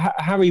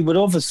 Harry would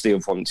obviously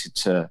have wanted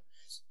to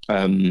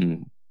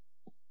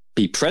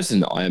be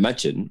present, I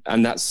imagine,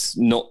 and that's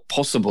not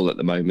possible at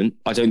the moment.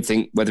 I don't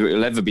think whether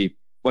it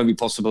won't be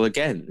possible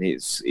again.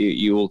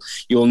 You'll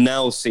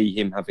now see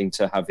him having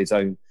to have his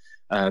own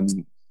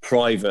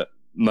private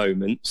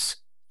moments,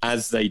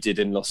 as they did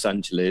in Los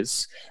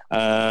Angeles,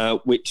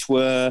 which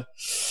were,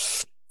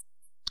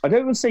 I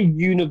don't want to say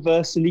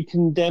universally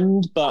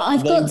condemned, but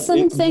I've got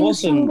some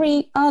things from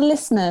our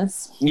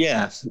listeners.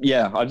 Yeah.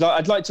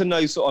 I'd like to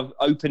know, sort of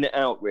open it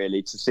out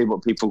really, to see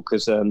what people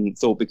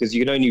thought, because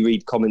you can only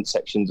read comment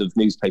sections of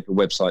newspaper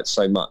websites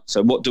so much.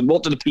 So what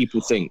do the people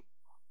think?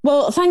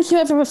 Well, thank you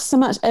ever so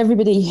much,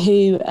 everybody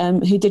who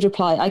did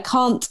reply. I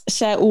can't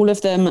share all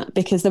of them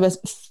because there was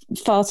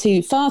far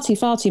too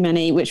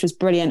many, which was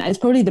brilliant. It's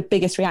probably the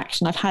biggest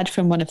reaction I've had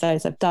from one of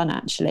those I've done,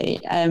 actually.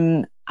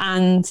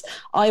 And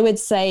I would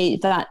say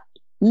that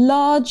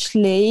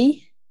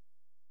largely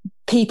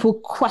people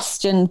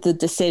questioned the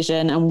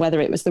decision and whether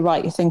it was the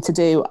right thing to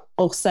do,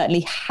 or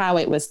certainly how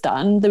it was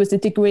done. There was a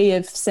degree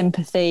of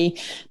sympathy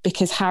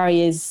because Harry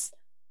is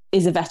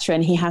a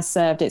veteran. He has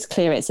served. It's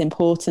clear it's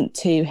important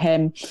to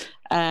him.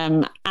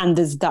 And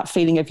there's that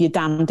feeling of you're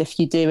damned if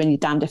you do and you're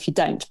damned if you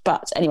don't.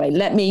 But anyway,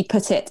 let me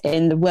put it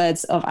in the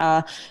words of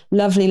our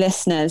lovely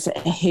listeners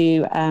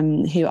who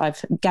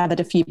I've gathered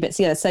a few bits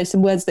together. So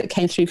some words that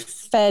came through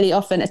fairly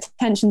often: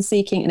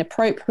 attention-seeking,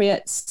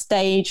 inappropriate,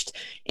 staged,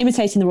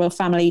 imitating the royal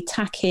family,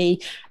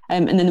 tacky.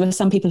 And then there were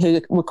some people who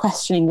were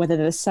questioning whether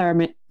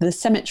the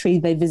cemetery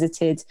they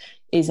visited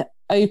is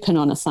open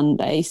on a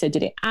Sunday. So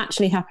did it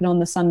actually happen on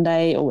the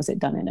Sunday, or was it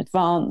done in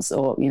advance?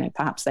 Or,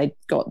 perhaps they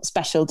got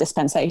special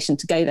dispensation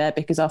to go there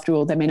because, after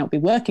all, they may not be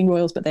working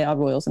royals, but they are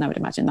royals. And I would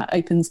imagine that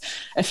opens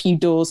a few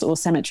doors or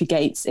cemetery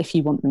gates if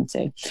you want them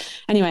to.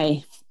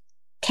 Anyway,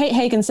 Kate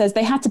Hagan says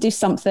they had to do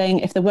something.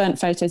 If there weren't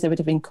photos, they would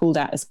have been called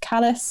out as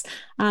callous.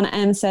 Anna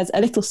M says, a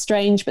little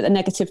strange, but the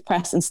negative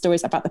press and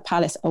stories about the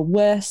palace are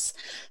worse.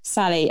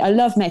 Sally, I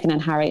love Meghan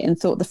and Harry and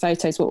thought the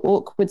photos were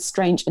awkward,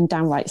 strange, and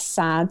downright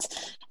sad.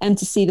 And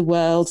to see the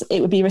world, it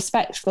would be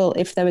respectful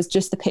if there was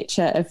just a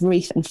picture of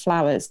wreath and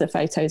flowers. The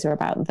photos are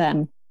about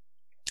them.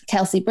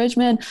 Kelsey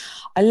Bridgman,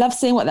 I love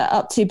seeing what they're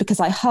up to because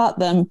I heart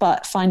them,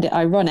 but find it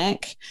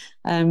ironic.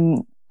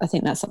 I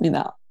think that's something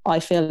that I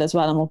feel as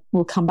well, and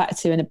we'll come back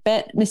to in a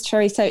bit. Miss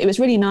Cherry, so it was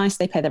really nice.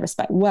 They pay their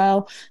respect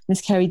well.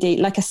 Miss Kerry D,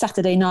 like a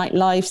Saturday night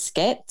live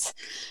skit.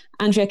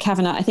 Andrea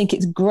Kavanagh, I think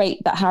it's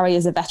great that Harry,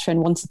 as a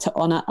veteran, wanted to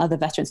honour other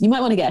veterans. You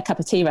might want to get a cup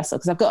of tea, Russell,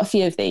 because I've got a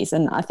few of these,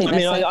 and I think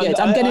they're so good.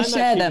 I'm going to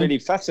share them. I'm really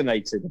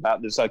fascinated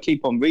about this. I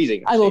keep on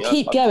reading. I will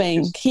keep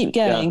going.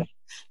 Yeah.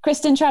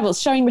 Kristen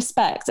Travels, showing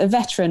respect, a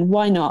veteran,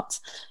 why not?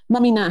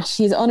 Mummy Nash,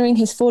 he's honouring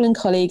his fallen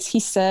colleagues. He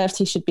served,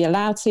 he should be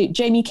allowed to.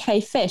 Jamie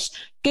K. Fish,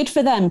 good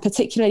for them,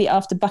 particularly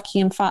after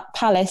Buckingham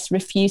Palace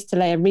refused to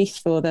lay a wreath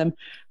for them.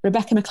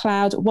 Rebecca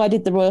McLeod, why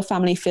did the royal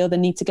family feel the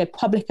need to go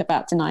public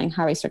about denying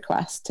Harry's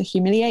request? To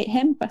humiliate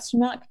him? ?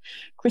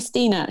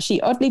 Christina,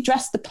 she oddly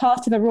dressed the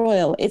part of a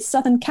royal. It's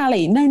Southern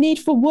Cali, no need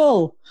for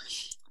wool.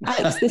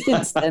 Alex, this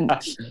instant.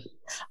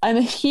 I'm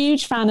a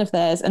huge fan of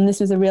theirs, and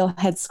this was a real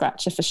head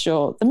scratcher for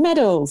sure. The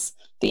medals,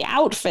 the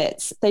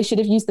outfits, they should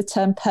have used the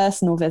term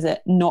personal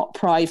visit, not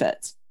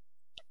private.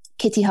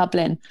 Kitty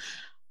Hublin,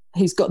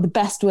 who's got the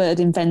best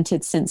word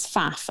invented since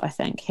faff, I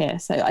think, here.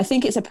 So I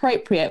think it's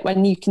appropriate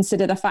when you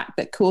consider the fact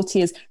that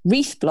courtiers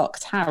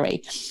wreath-blocked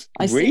Harry.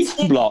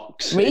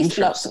 Wreath-blocked?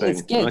 Wreath-blocked,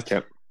 it's good.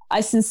 Okay.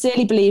 I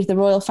sincerely believe the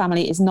royal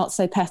family is not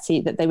so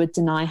petty that they would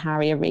deny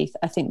Harry a wreath.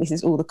 I think this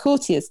is all the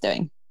courtiers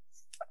doing.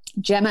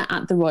 Gemma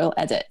at the Royal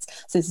Edit.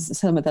 So this is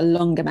some of the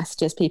longer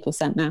messages people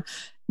sent now.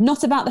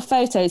 Not about the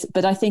photos,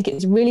 but I think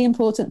it's really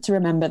important to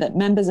remember that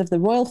members of the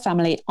royal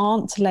family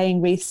aren't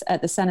laying wreaths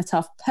at the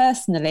cenotaph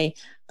personally,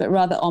 but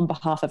rather on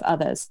behalf of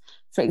others.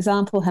 For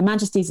example, Her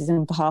Majesty's is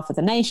on behalf of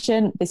the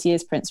nation. This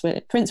year's Prince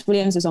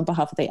William's was on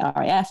behalf of the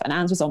RAF, and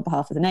Anne's was on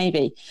behalf of the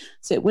Navy.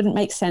 So it wouldn't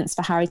make sense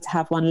for Harry to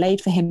have one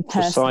laid for him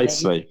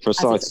personally.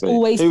 Precisely.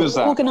 Always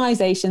for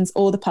organisations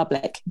or the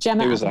public.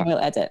 Gemma at the Royal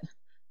Edit.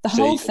 The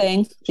whole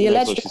thing, the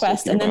alleged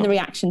request, and then the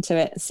reaction to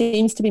it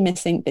seems to be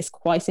missing this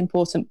quite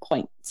important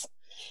point.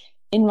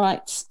 In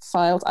rights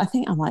filed, I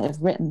think I might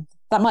have written,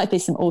 that might be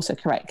some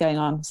autocorrect going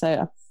on.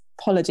 So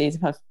apologies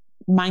if I've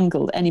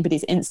mangled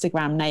anybody's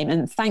Instagram name.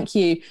 And thank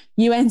you,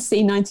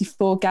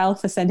 UNC94 Gal,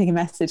 for sending a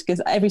message, because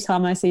every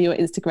time I see your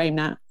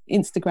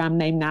Instagram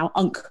name now,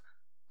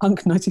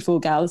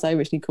 Unk94 Gal, as I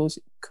originally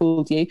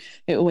called you,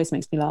 it always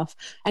makes me laugh.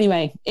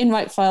 Anyway, In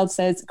Right Filed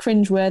says,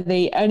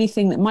 cringeworthy. Only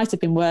thing that might have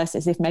been worse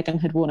is if Meghan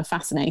had worn a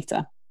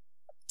fascinator.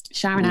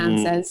 Sharon Ann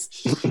says,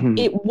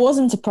 it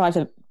wasn't a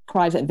private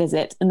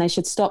visit, and they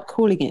should stop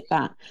calling it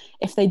that.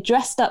 If they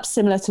dressed up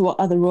similar to what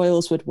other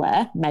royals would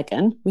wear,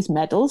 Meghan, with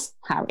medals,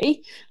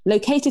 Harry,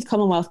 located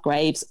Commonwealth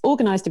graves,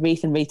 organised a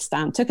wreath and wreath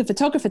stand, took a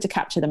photographer to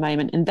capture the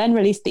moment, and then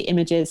released the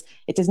images,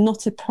 it is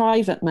not a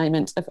private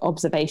moment of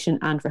observation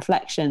and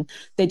reflection.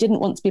 They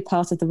didn't want to be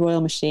part of the royal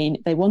machine.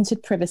 They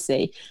wanted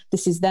privacy.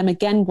 This is them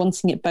again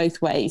wanting it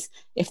both ways.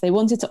 If they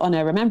wanted to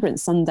honour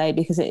Remembrance Sunday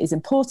because it is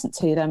important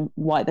to them,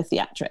 why the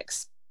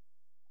theatrics?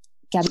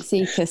 Gabby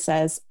Seeker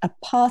says, a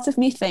part of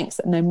me thinks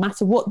that no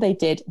matter what they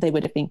did, they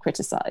would have been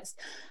criticised.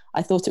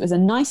 I thought it was a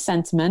nice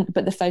sentiment,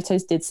 but the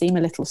photos did seem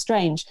a little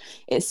strange.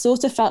 It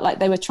sort of felt like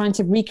they were trying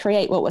to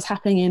recreate what was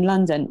happening in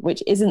London,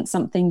 which isn't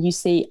something you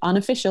see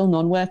unofficial,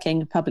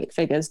 non-working public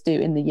figures do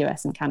in the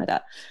US and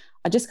Canada.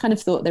 I just kind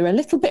of thought they were a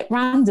little bit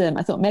random.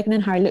 I thought Meghan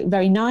and Harry looked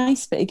very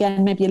nice, but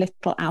again, maybe a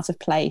little out of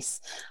place.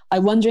 I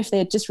wonder if they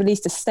had just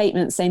released a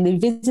statement saying they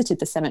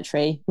visited the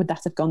cemetery, would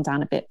that have gone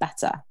down a bit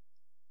better?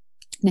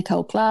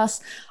 Nicole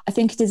Class, I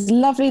think it is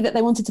lovely that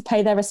they wanted to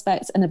pay their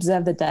respects and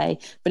observe the day,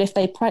 but if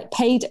they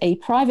paid a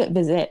private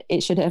visit,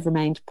 it should have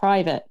remained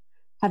private.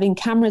 Having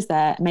cameras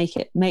there makes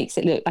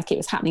it look like it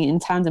was happening in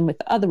tandem with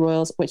the other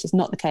royals, which is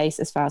not the case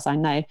as far as I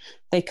know.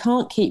 They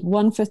can't keep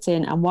 1 foot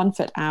in and 1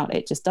 foot out.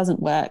 It just doesn't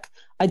work.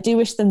 I do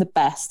wish them the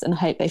best and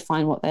hope they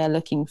find what they are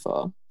looking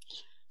for.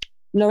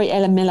 Laurie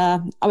Ella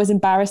Miller, I was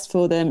embarrassed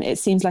for them. It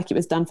seems like it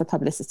was done for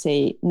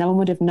publicity. No one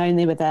would have known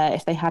they were there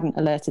if they hadn't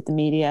alerted the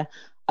media.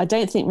 I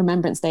don't think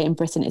Remembrance Day in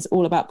Britain is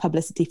all about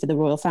publicity for the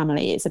royal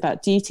family. It's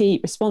about duty,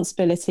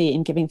 responsibility,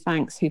 and giving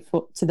thanks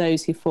to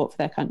those who fought for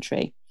their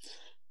country.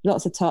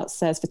 Lots of Tots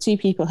says, for two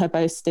people who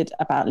boasted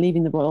about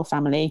leaving the royal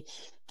family,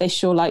 they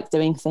sure like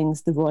doing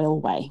things the royal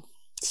way.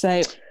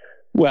 So,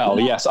 well,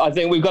 yes, I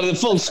think we've got the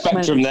full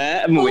spectrum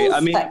there, haven't we?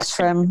 I mean,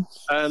 spectrum.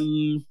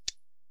 Nothing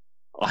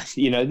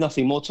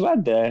more to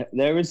add there.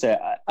 There is there.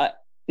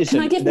 Can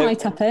I give my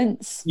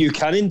tuppence? You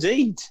can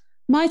indeed.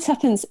 My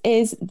tuppence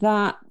is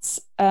that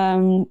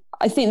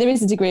I think there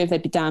is a degree of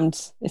they'd be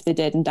damned if they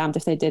did and damned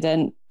if they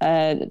didn't.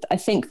 I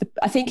think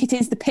it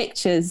is the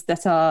pictures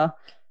that are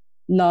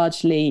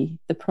largely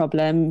the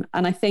problem.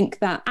 And I think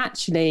that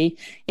actually,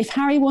 if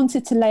Harry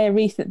wanted to lay a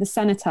wreath at the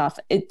cenotaph,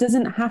 it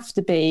doesn't have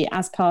to be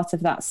as part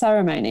of that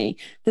ceremony.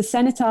 The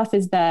cenotaph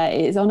is there.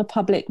 It is on a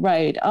public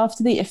road.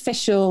 After the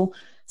official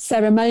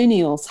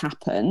ceremonials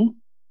happen,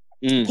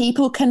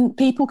 people can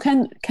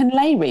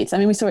lay wreaths. I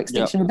mean, we saw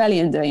Extinction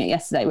Rebellion doing it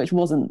yesterday, which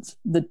wasn't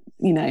the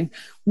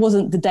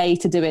day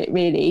to do it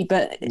really,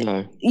 but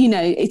no.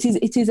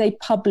 It is a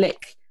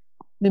public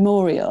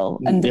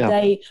memorial. And the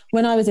day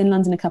when I was in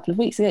London a couple of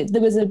weeks ago,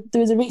 there was a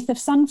wreath of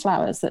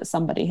sunflowers that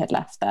somebody had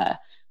left there,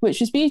 which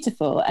was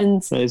beautiful.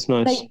 And that is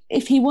nice.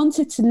 If he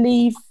wanted to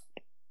leave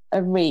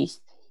a wreath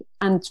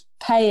and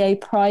pay a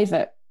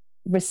private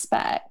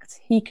respect,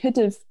 he could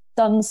have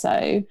done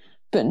so,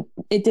 but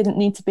it didn't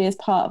need to be as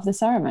part of the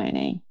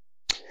ceremony.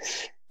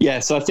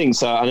 Yes, I think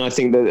so, and I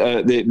think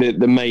that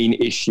the main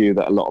issue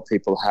that a lot of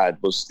people had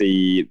was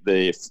the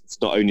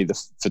not only the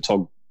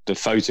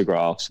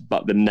photographs,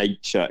 but the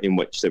nature in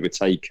which they were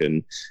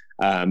taken,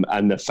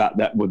 and the fact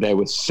that there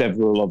were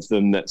several of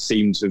them that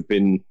seemed to have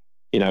been,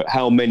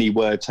 how many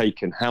were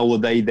taken? How were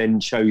they then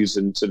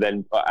chosen to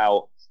then put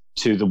out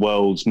to the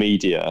world's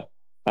media?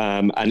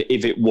 And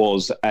if it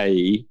was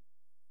a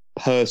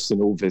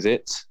personal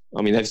visit,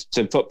 I mean,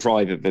 to put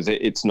private visit,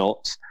 it's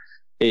not.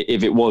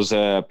 If it was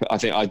I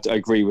think I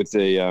agree with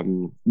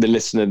the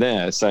listener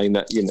there saying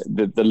that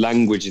the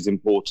language is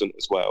important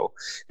as well.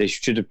 They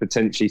should have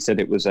potentially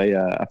said it was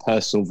a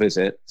personal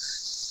visit,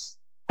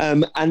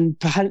 and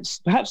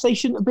perhaps they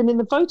shouldn't have been in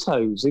the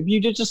photos. If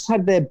you just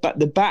had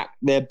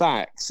their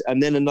backs,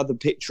 and then another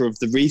picture of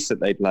the wreath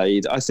that they'd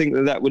laid, I think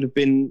that would have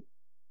been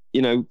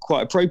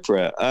quite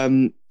appropriate.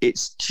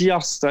 It's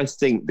just, I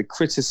think, the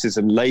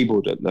criticism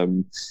labelled at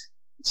them,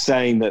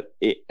 saying that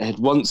it had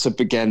once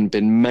again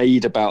been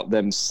made about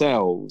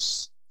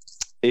themselves,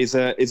 is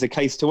a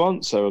case to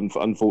answer,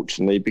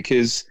 unfortunately,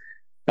 because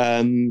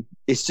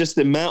It's just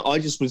the amount. I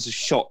just was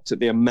shocked at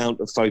the amount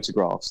of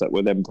photographs that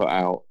were then put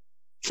out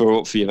to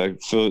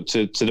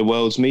the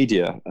world's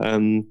media.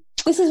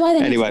 This is why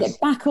they need to get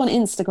back on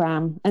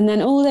Instagram, and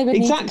then all they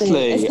really need to do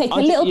is take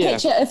a little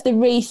picture of the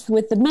wreath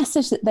with the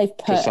message that they've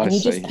put, and you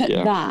just put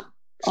that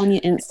on your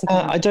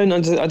Instagram.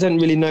 I don't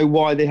really know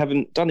why they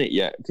haven't done it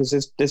yet, because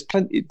there's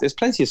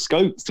plenty of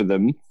scope for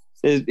them.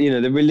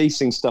 They're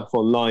releasing stuff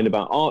online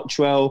about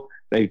Archwell.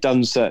 They've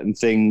done certain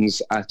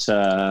things at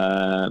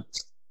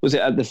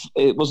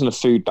it wasn't a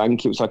food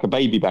bank, it was like a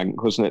baby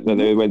bank, wasn't it, that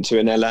they went to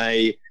in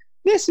LA.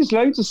 There's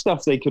loads of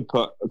stuff they could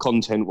put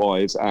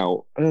content-wise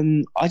out.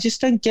 I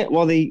just don't get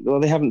why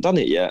they haven't done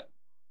it yet.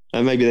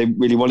 And maybe they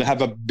really want to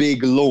have a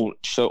big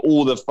launch, so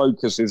all the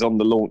focus is on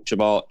the launch of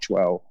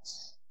Archwell.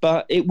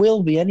 But it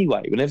will be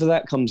anyway. Whenever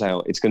that comes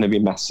out, it's going to be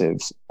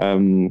massive.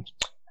 And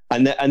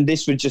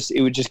this would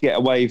just get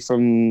away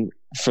from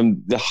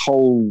the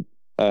whole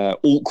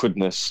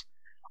awkwardness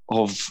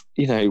of,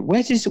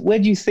 where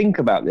do you think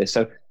about this?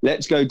 So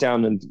let's go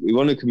down and we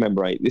want to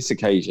commemorate this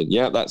occasion.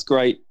 Yeah, that's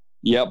great.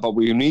 Yeah, but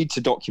we need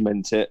to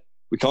document it.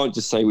 We can't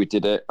just say we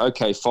did it.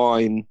 Okay,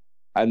 fine.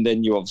 And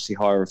then you obviously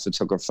hire a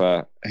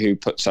photographer who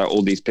puts out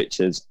all these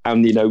pictures.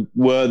 And,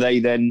 were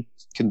they then,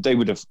 you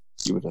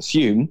would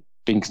assume,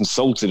 being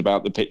consulted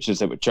about the pictures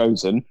that were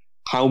chosen,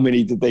 how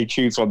many did they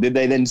choose from? Did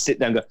they then sit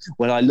down and go,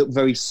 well, I look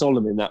very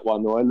solemn in that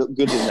one, or I look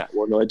good in that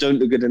one, or I don't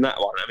look good in that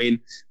one? I mean,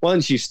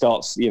 once you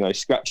start,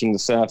 scratching the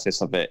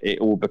surface of it, it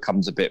all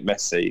becomes a bit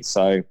messy.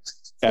 So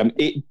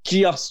it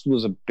just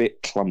was a bit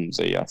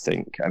clumsy, I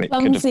think. And it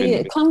could have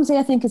been clumsy,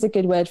 I think, is a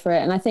good word for it.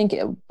 And I think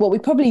what we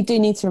probably do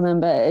need to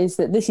remember is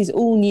that this is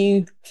all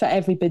new for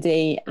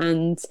everybody,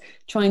 and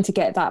trying to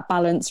get that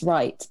balance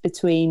right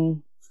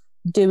between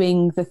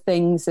doing the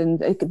things and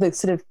the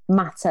sort of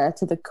matter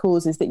to the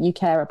causes that you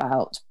care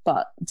about,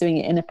 but doing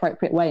it in an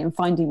appropriate way and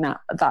finding that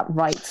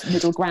right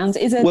middle ground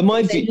is a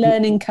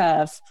learning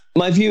curve.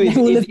 My view is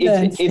if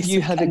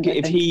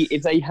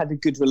they had a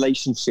good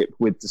relationship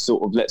with the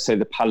sort of, let's say,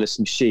 the Palace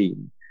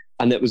machine,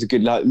 and it was a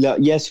good,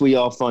 yes, we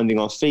are finding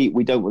our feet.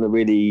 We don't want to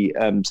really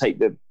take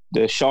the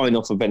shine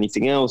off of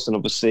anything else. And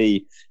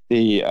obviously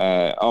the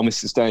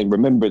Armistice Day and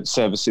Remembrance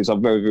services are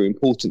very, very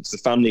important to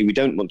the family. We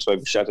don't want to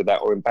overshadow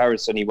that or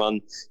embarrass anyone.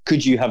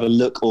 Could you have a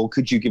look, or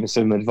could you give us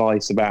some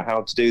advice about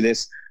how to do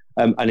this?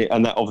 And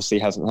that obviously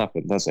hasn't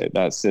happened, has it?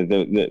 That's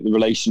the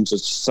relations are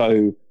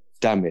so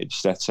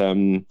damaged that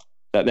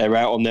they're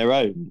out on their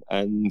own,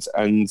 and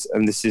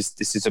this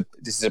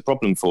is a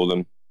problem for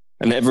them,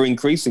 an ever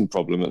increasing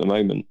problem at the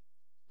moment.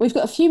 We've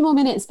got a few more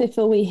minutes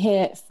before we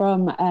hear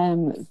from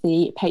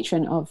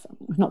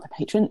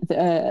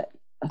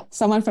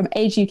someone from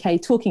Age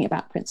UK talking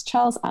about Prince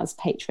Charles as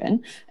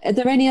patron. Are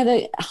there any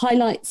other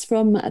highlights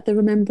from the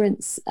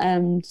Remembrance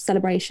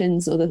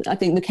celebrations? I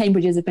think the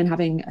Cambridges have been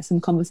having some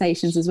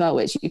conversations as well,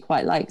 which you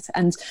quite liked.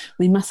 And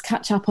we must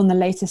catch up on the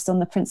latest on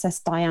the Princess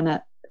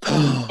Diana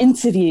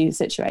interview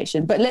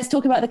situation. But let's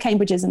talk about the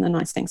Cambridges and the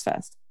nice things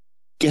first.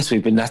 Yes,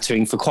 we've been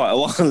nattering for quite a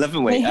while,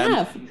 haven't we? We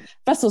have.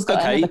 Russell's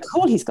got another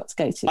call he's got to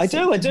go to. I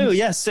do,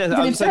 yes. He's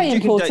a very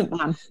important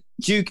man.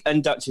 Duke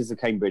and Duchess of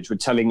Cambridge were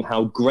telling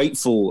how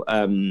grateful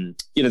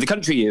the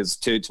country is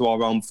to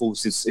our armed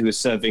forces who are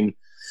serving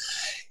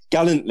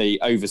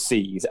gallantly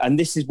overseas. And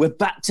we're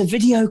back to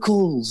video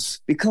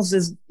calls, because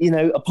there's,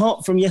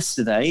 apart from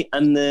yesterday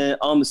and the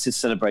armistice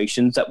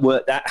celebrations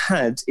that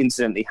had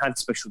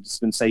special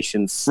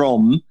dispensation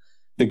from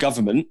the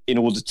government in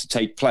order to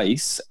take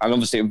place, and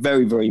obviously a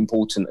very, very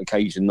important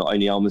occasion, not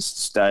only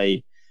Armistice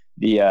Day,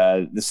 the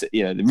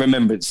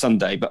Remembrance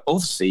Sunday, but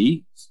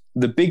obviously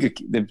the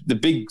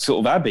big sort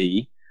of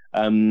Abbey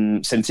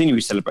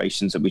centenary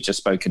celebrations that we've just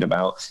spoken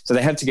about. So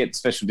they had to get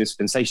special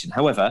dispensation.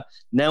 However,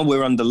 now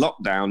we're under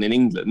lockdown in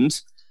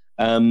England.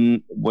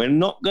 We're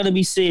not going to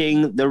be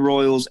seeing the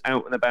royals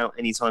out and about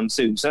anytime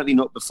soon, certainly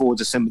not before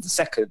December the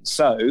 2nd.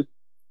 So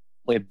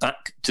we're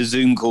back to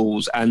Zoom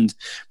calls, and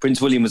Prince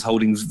William was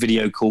holding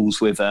video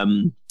calls with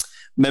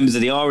members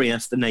of the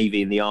RAF, the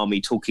Navy, and the Army,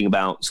 talking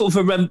about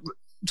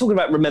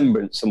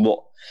remembrance and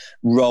what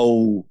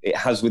role it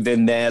has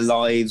within their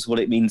lives, what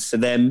it means to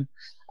them.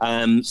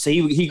 So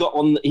he got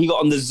on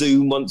the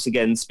Zoom once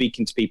again,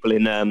 speaking to people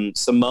in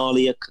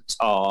Somalia,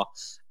 Qatar,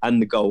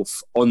 and the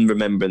Gulf on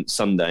Remembrance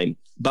Sunday.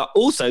 But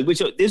also,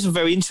 this was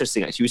very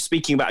interesting actually, he was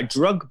speaking about a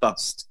drug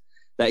bust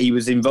that he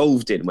was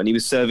involved in when he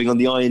was serving on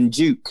the Iron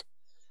Duke.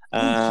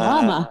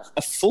 A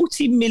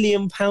 £40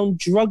 million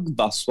drug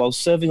bust while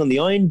serving on the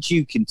Iron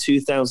Duke in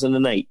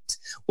 2008,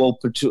 while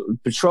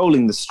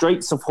patrolling the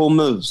Straits of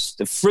Hormuz.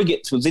 The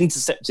frigate was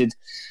intercepted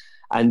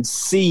and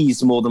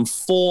seized more than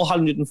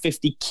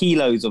 450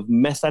 kilos of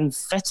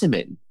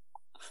methamphetamine.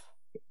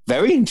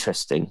 Very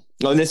interesting.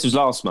 Oh, and this was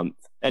last month.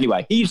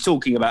 Anyway, he's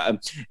talking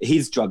about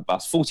his drug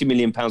bust, £40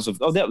 million of...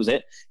 Oh, that was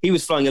it. He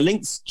was flying a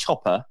Lynx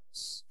chopper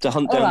to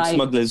hunt down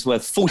smugglers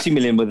worth 40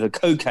 million worth of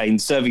cocaine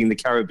serving in the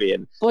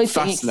Caribbean. Boy's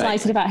getting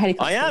excited about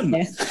helicopters. I am.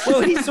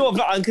 Well, he's sort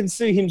of, I can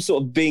see him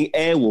sort of being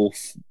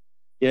Airwolf.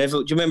 Do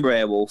you remember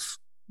Airwolf?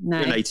 No.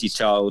 You're an 80s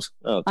child.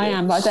 Oh, I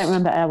am, but I don't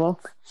remember Airwolf.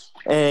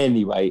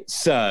 Anyway,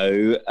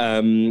 so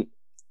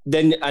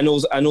then and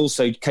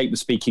also Kate was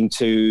speaking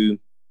to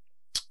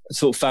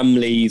sort of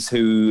families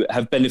who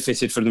have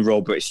benefited from the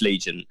Royal British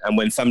Legion, and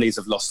when families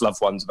have lost loved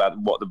ones, about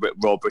what the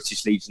Royal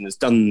British Legion has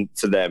done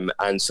for them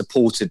and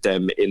supported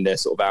them in their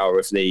sort of hour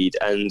of need,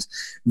 and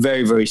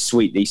very, very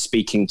sweetly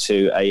speaking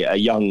to a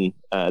young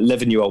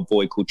 11-year-old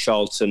boy called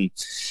Charlton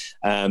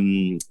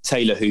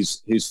Taylor,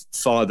 whose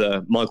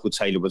father, Michael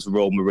Taylor, was a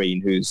Royal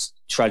Marine who's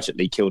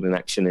tragically killed in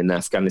action in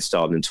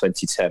Afghanistan in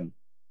 2010.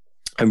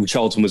 And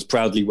Charlton was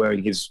proudly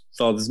wearing his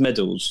father's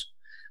medals.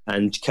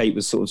 And Kate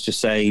was sort of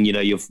just saying, you know,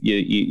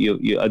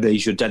 are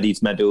these your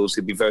daddy's medals?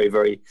 He'd be very,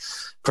 very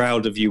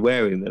proud of you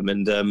wearing them.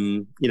 And,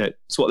 you know,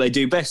 it's what they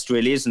do best,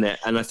 really, isn't it?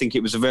 And I think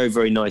it was a very,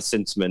 very nice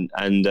sentiment.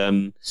 And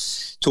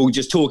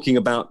talking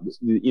about,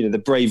 you know, the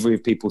bravery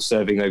of people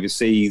serving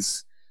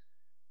overseas,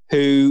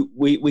 who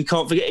we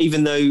can't forget,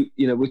 even though,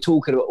 you know, we're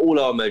talking about all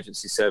our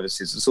emergency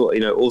services, you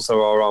know,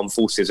 also our armed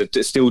forces are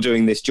still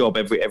doing this job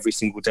every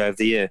single day of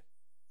the year.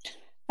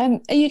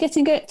 Are you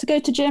getting to go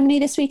to Germany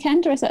this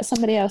weekend, or is that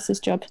somebody else's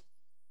job?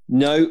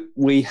 No,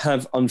 we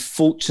have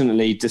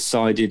unfortunately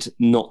decided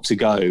not to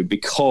go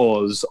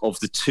because of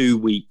the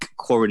 2-week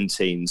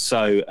quarantine.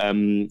 So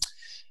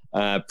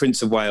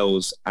Prince of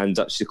Wales and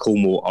Duchess of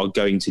Cornwall are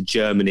going to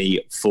Germany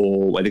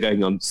where they're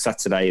going on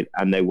Saturday,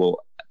 and they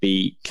will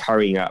be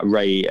carrying out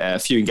a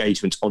few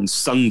engagements on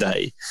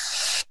Sunday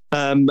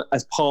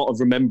as part of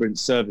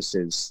remembrance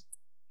services.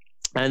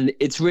 And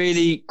it's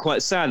really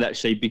quite sad,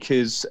 actually,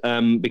 because of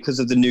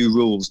the new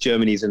rules.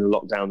 Germany's in a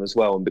lockdown as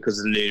well, and because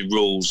of the new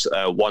rules,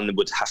 one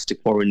would have to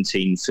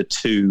quarantine for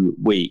 2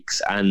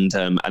 weeks, and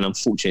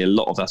unfortunately, a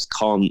lot of us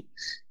can't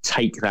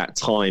take that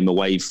time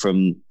away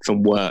from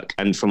work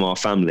and from our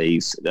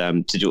families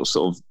to just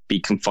sort of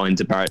be confined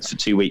to barracks for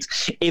 2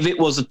 weeks. If it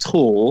was a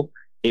tour,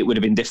 it would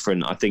have been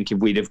different. I think if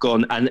we'd have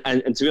gone, and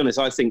to be honest,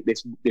 I think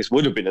this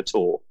would have been a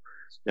tour.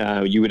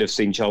 You would have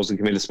seen Charles and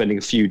Camilla spending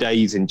a few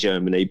days in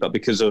Germany, but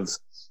because of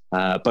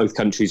both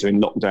countries are in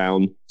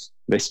lockdown,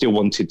 they still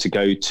wanted to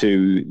go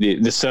to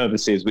the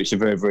services, which are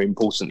very, very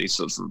importantly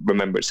sort of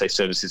remembrance day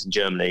services in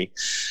Germany.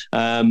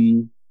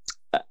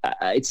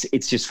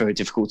 It's just very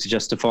difficult to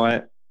justify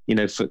it, you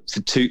know, for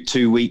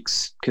 2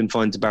 weeks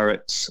confined to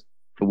barracks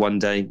for 1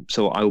 day.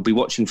 So I will be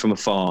watching from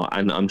afar,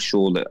 and I'm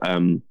sure that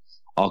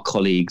our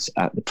colleagues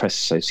at the Press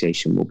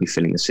Association will be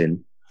filling us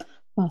in.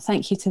 Well,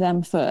 thank you to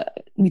them for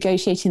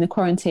negotiating the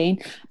quarantine.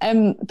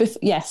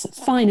 Yes,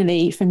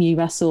 finally from you,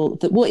 Russell,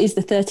 what is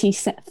the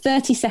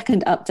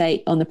 30-second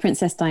update on the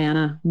Princess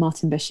Diana,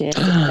 Martin Bashir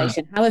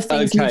situation? How have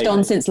things moved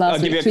on since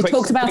last week? We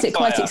talked about it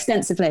quite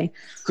extensively.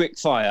 Quick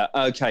fire.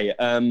 Okay.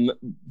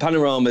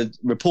 Panorama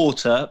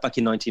reporter back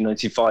in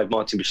 1995,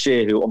 Martin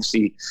Bashir, who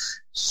obviously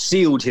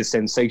sealed his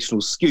sensational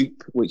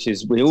scoop, which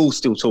is we're all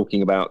still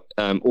talking about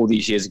all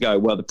these years ago.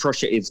 Well, the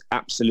pressure is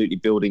absolutely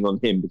building on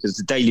him because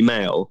the Daily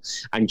Mail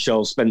and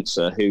Charles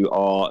Spencer, who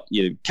are,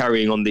 you know,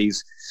 carrying on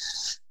these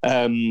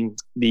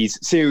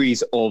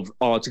series of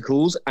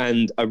articles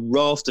and a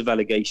raft of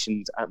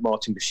allegations at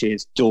Martin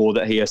Bashir's door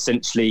that he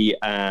essentially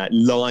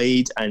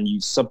lied and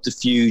used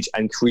subterfuge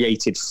and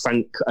created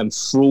frank and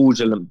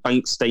fraudulent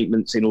bank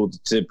statements in order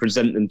to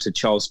present them to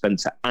Charles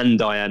Spencer and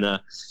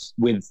Diana,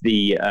 with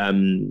the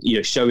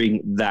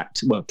showing that,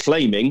 well,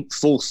 claiming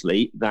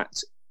falsely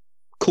that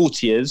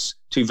courtiers,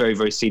 2 very,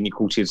 very senior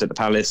courtiers at the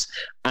palace,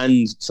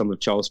 and some of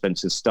Charles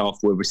Spencer's staff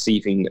were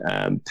receiving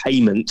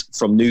payment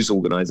from news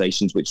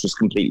organisations, which was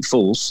completely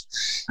false.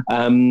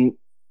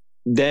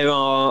 There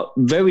are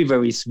very,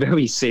 very,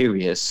 very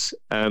serious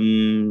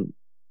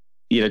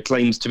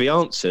claims to be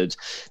answered.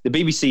 The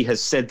BBC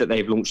has said that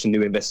they've launched a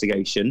new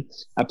investigation.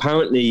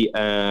 Apparently,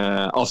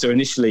 after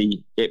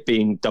initially it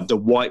being dubbed a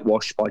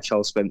whitewash by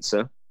Charles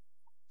Spencer,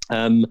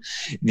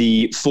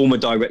 the former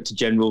Director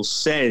General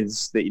said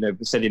in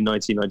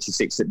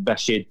 1996 that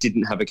Bashir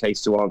didn't have a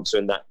case to answer,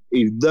 and that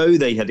though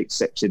they had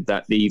accepted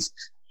that these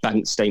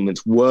bank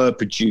statements were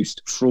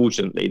produced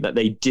fraudulently, that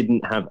they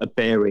didn't have a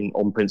bearing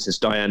on Princess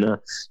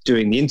Diana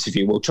doing the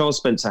interview. Well, Charles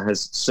Spencer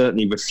has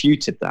certainly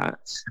refuted that,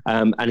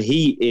 and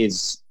he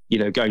is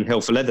going hell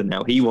for leather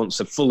now. He wants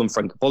a full and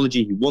frank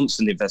apology. He wants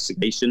an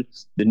investigation.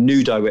 The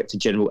new Director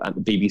General at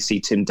the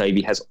BBC, Tim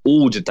Davie, has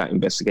ordered that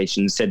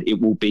investigation and said it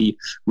will be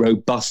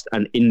robust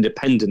and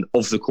independent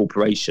of the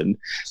corporation.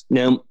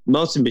 Now,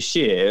 Martin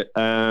Bashir,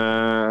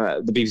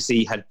 the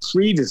BBC had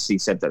previously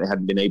said that they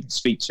hadn't been able to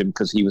speak to him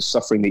because he was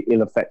suffering the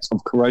ill effects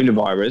of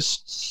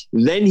coronavirus.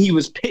 Then he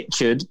was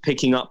pictured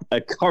picking up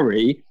a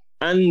curry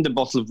and a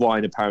bottle of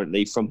wine,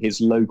 apparently, from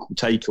his local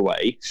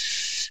takeaway.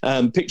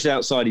 Pictured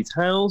outside his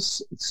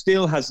house,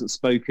 still hasn't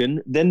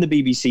spoken. Then the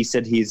BBC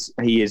said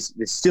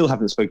they still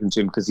haven't spoken to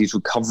him because he's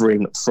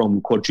recovering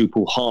from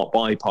quadruple heart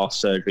bypass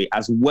surgery,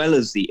 as well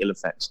as the ill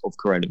effects of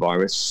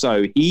coronavirus.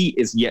 So he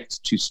is yet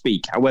to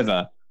speak.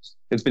 However,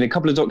 there's been a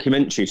couple of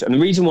documentaries, and the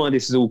reason why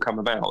this has all come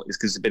about is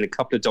because there's been a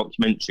couple of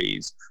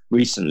documentaries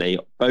recently,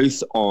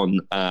 both on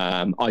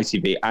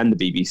ITV and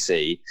the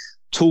BBC,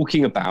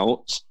 talking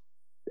about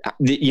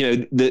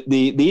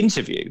the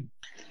interview.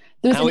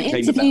 There was an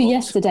interview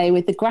yesterday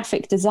with the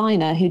graphic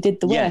designer who did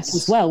the work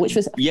as well, which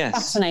was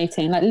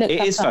fascinating. Like, look,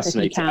 it is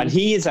fascinating, and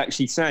he is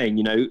actually saying,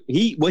 you know,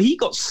 he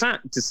got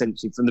sacked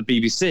essentially from the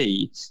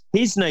BBC.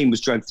 His name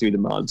was dragged through the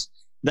mud.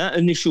 That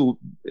initial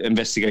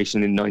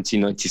investigation in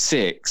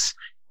 1996,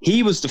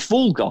 he was the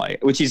fall guy,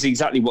 which is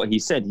exactly what he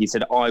said. He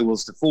said, "I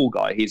was the fall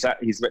guy." His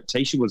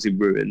reputation was in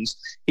ruins.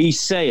 He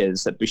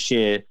says that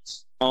Bashir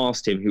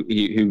asked him,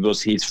 who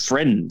was his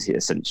friend,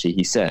 essentially,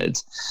 he said,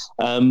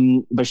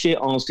 Bashir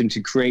asked him to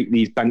create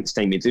these bank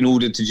statements in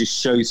order to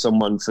just show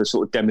someone for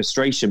sort of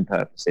demonstration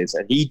purposes.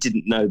 And he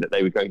didn't know that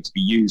they were going to be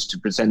used to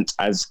present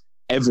as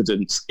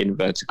evidence, in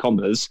inverted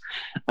commas,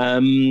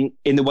 in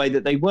the way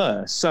that they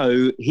were.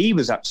 So he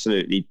was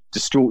absolutely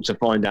distraught to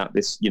find out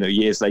this, you know,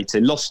 years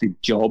later, lost his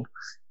job.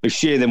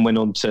 Bashir then went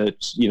on to,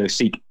 you know,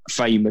 seek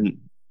fame and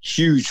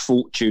huge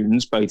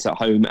fortunes, both at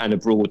home and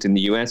abroad in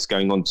the US,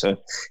 going on to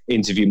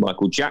interview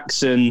Michael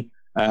Jackson,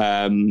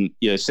 you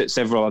know,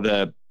 several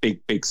other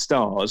big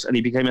stars, and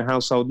he became a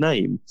household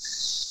name.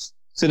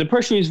 So the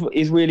pressure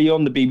is really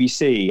on the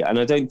BBC, and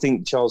I don't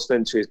think Charles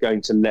Spencer is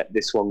going to let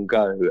this one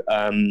go.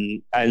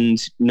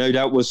 And no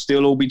doubt we'll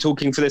still all be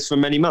talking for this for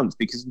many months,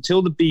 because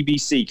until the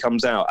BBC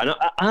comes out, and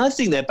I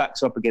think their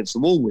backs up against the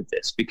wall with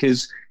this,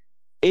 because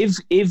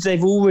if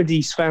they've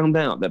already found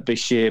out that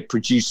Bashir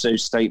produced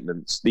those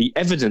statements, the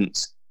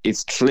evidence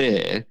is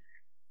clear.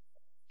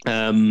 You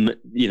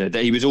know,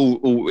 that he was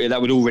that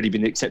would already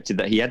been accepted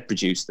that he had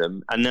produced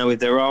them. And now if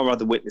there are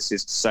other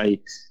witnesses to say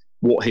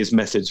what his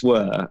methods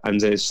were, and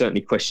there's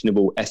certainly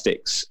questionable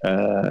ethics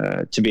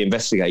to be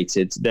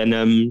investigated, then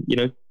you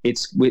know,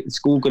 it's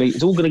all going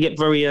to get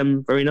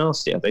very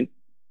nasty, I think.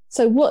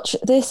 So watch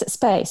this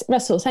space.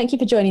 Russell, thank you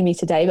for joining me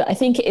today, but I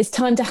think it is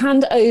time to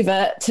hand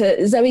over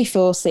to Zoe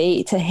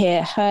Forsey to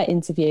hear her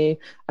interview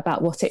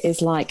about what it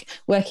is like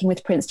working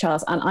with Prince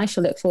Charles. And I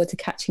shall look forward to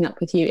catching up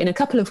with you in a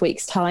couple of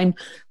weeks' time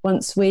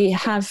once we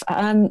have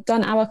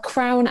done our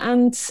Crown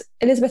and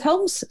Elizabeth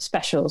Holmes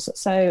specials.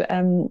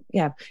 So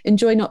yeah,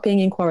 enjoy not being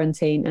in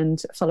quarantine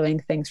and following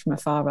things from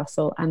afar,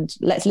 Russell. And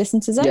let's listen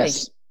to Zoe.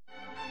 Yes.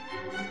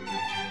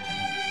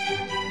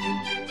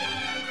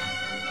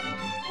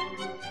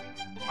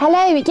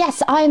 Hello,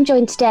 yes, I am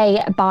joined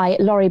today by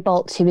Laurie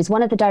Bolt, who is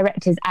one of the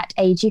directors at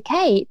Age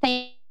UK.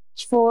 Thank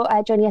you for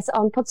joining us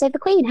on Pod Save the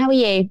Queen. How are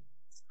you?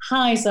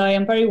 Hi, Zoe.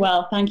 I'm very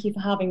well. Thank you for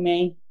having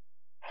me.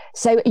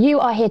 So you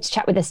are here to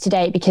chat with us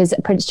today because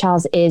Prince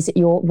Charles is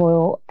your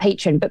royal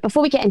patron. But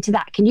before we get into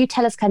that, can you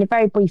tell us kind of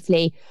very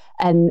briefly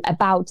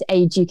about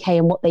Age UK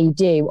and what they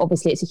do?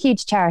 Obviously, it's a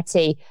huge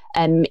charity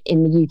in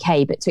the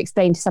UK, but to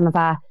explain to some of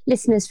our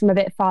listeners from a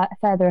bit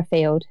further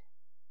afield.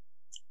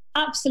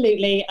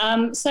 Absolutely.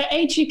 So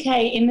Age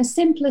UK, in the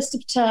simplest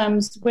of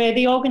terms, we're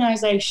the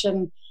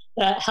organisation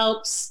that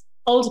helps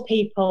older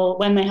people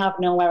when they have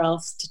nowhere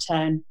else to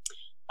turn.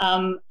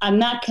 And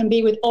that can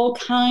be with all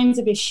kinds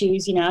of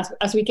issues. You know,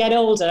 as we get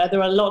older,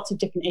 there are lots of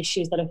different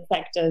issues that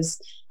affect us.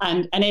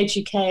 And Age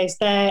UK is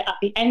there at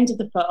the end of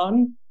the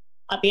phone,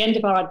 at the end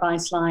of our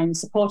advice line,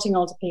 supporting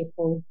older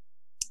people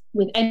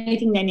with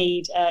anything they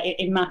need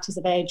in matters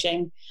of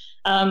ageing.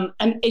 And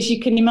as you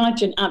can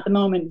imagine, at the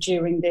moment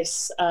during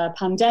this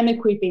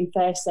pandemic, we've been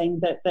facing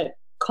that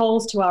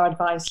calls to our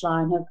advice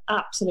line have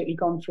absolutely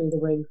gone through the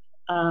roof.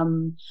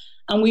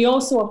 And we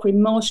also offer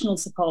emotional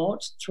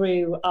support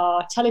through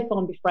our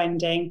telephone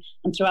befriending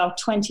and through our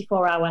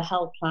 24-hour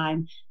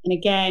helpline. And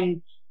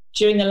again,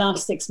 during the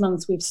last 6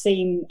 months, we've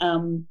seen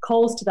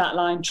calls to that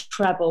line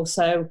treble.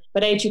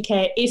 But Age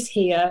UK is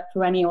here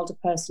for any older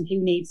person who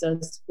needs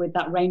us with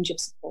that range of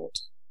support.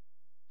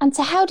 And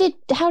so how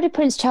did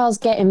Prince Charles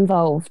get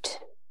involved?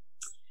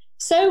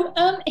 So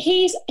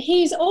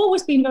he's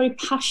always been very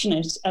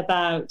passionate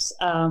about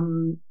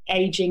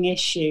ageing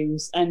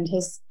issues, and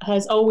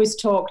has always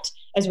talked,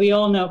 as we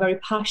all know, very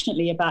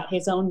passionately about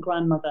his own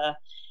grandmother.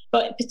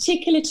 But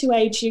particular to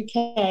Age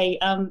UK,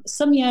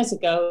 some years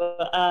ago,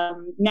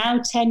 now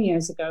 10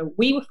 years ago,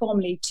 we were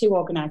formerly two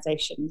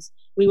organisations.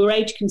 We were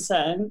Age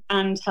Concern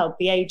and Help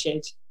the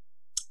Aged.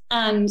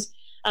 And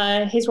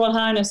His Royal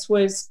Highness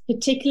was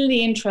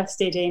particularly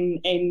interested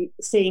in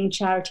seeing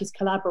charities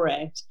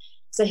collaborate.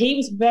 So he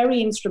was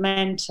very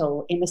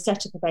instrumental in the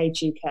setup of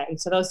Age UK.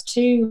 So those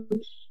two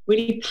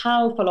really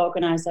powerful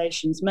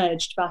organisations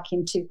merged back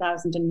in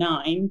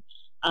 2009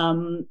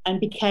 and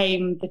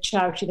became the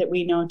charity that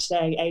we know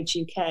today, Age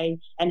UK.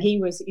 And he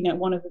was, you know,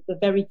 one of the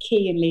very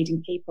key and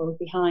leading people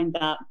behind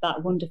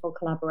that wonderful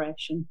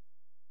collaboration.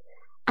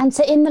 And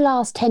so in the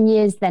last 10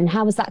 years then,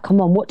 how has that come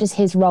on? What does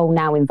his role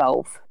now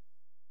involve?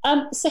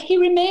 So he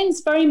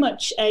remains very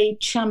much a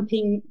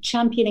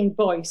championing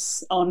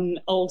voice on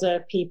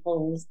older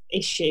people's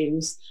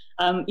issues.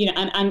 You know,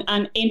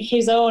 and in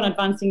his own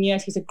advancing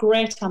years, he's a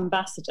great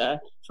ambassador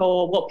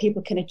for what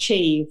people can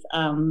achieve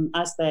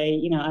as they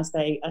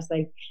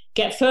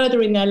get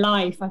further in their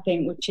life, I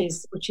think, which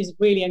is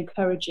really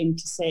encouraging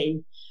to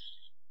see.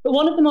 But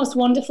one of the most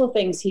wonderful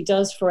things he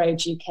does for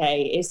Age UK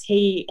is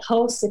he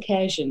hosts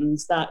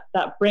occasions that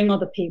bring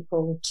other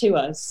people to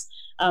us.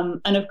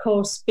 And of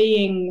course,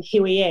 being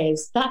who he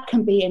is, that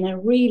can be in a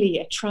really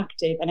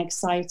attractive and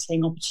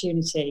exciting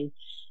opportunity,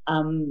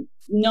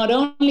 not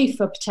only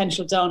for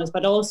potential donors,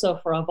 but also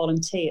for our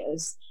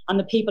volunteers and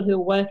the people who are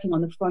working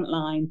on the front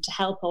line to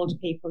help older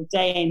people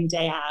day in,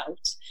 day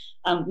out.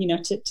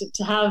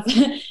 To have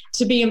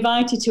to be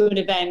invited to an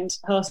event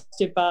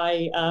hosted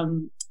by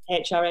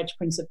HRH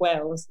Prince of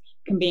Wales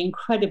can be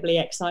incredibly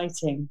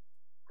exciting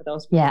for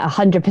those people. Yeah,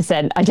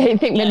 100%. I don't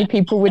think many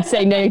people would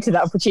say no to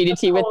that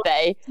opportunity, would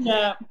they?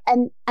 Yeah.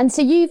 And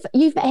so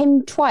you've met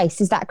him twice,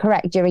 is that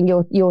correct, during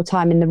your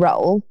time in the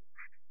role?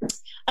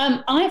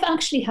 I've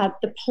actually had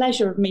the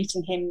pleasure of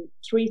meeting him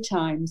 3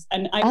 times,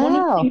 and one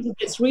of the things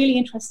that's really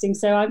interesting.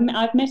 So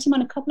I've met him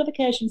on a couple of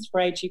occasions for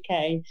Age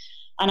UK,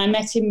 and I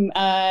met him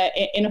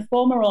in a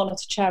former role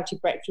at a charity,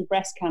 Breakthrough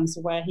Breast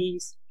Cancer, where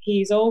he's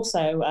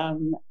also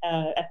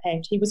a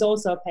patron. He was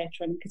also a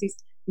patron because he's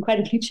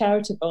incredibly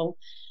charitable.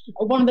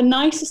 One of the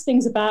nicest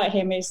things about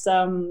him is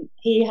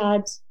he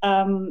had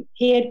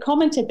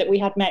commented that we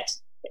had met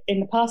in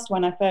the past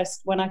when I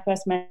first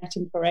met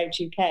him for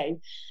Age UK.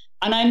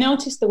 And I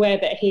noticed the way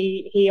that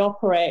he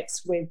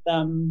operates with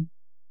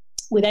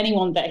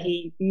anyone that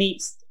he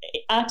meets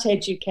at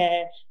Age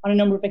UK on a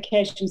number of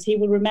occasions. He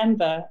will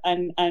remember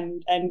and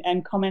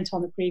comment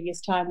on the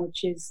previous time,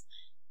 which is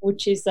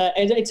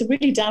it's a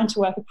really down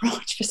to earth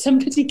approach for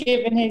somebody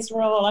given his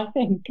role, I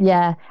think.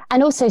 Yeah,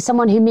 and also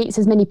someone who meets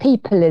as many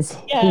people as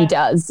he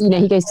does. You know,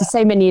 he goes to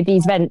so many of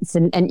these events,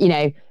 and you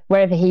know,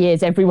 wherever he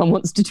is, everyone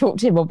wants to talk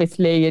to him,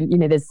 obviously, and you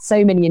know, there's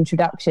so many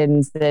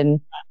introductions.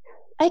 Then.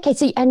 Okay,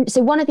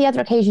 so one of the other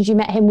occasions you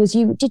met him was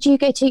did you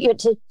go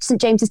to St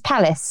James's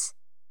Palace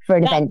for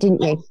an event,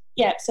 didn't you?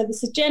 Yeah, so the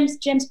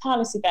St James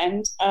Palace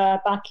event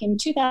back in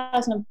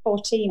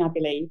 2014, I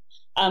believe,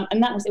 and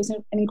it was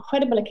an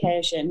incredible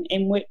occasion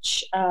in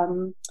which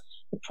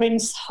the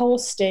Prince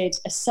hosted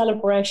a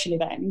celebration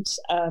event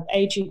of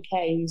Age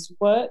UK's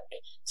work,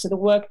 so the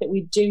work that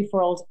we do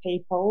for older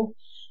people.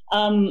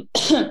 And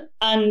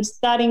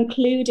that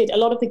included, a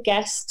lot of the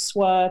guests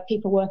were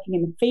people working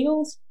in the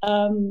field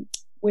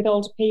with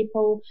older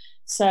people.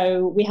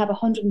 So we have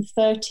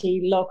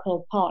 130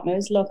 local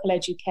partners, local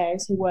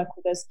educators who work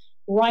with us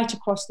right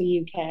across the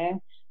UK,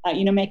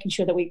 making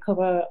sure that we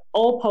cover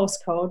all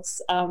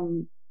postcodes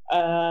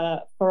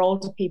for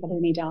older people who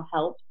need our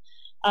help.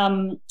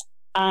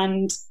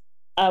 And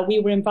we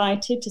were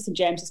invited to St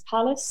James's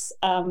Palace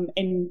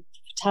to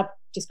have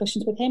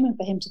discussions with him and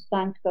for him to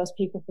thank those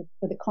people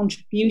for the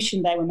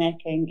contribution they were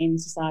making in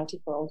society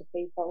for older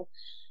people.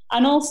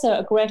 And also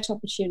a great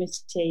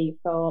opportunity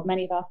for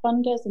many of our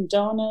funders and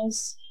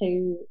donors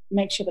who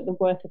make sure that the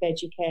work of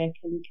Age UK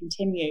can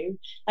continue.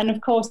 And of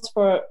course,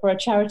 for a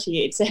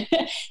charity,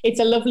 it's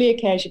a lovely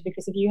occasion,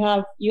 because if you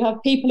have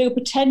people who are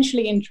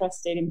potentially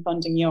interested in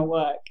funding your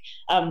work,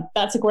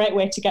 that's a great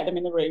way to get them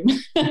in the room.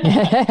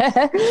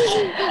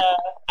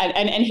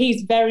 and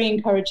he's very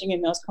encouraging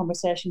in those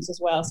conversations as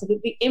well. So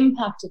the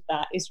impact of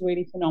that is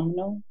really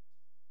phenomenal.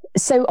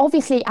 So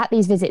obviously at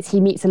these visits, he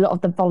meets a lot of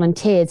the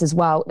volunteers as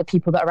well, the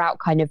people that are out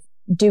kind of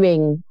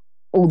doing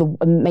all the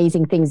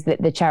amazing things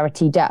that the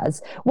charity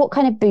does. What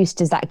kind of boost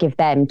does that give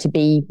them to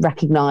be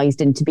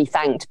recognised and to be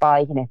thanked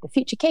by, the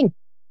future king?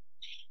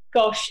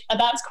 Gosh,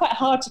 that's quite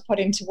hard to put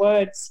into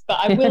words, but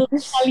I will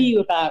tell you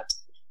about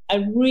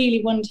a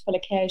really wonderful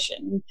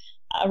occasion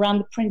around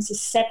the Prince's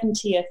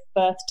 70th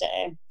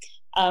birthday.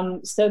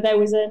 So there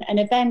was an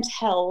event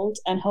held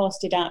and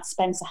hosted at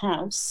Spencer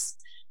House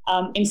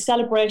in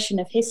celebration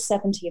of his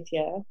 70th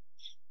year,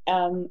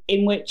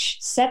 in which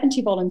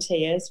 70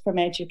 volunteers from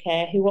Age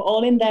UK, who were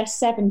all in their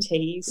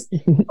 70s,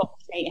 got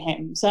to meet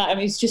him. So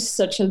it's just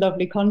such a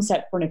lovely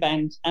concept for an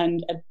event,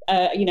 and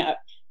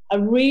a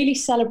really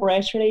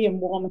celebratory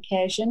and warm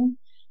occasion.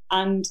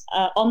 And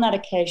on that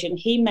occasion,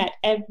 he met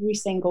every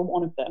single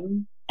one of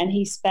them, and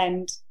he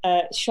spent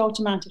a short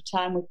amount of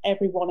time with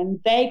everyone, and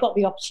they got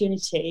the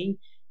opportunity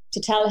to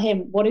tell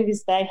him what it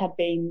is they had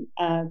been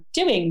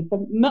doing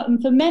for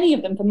many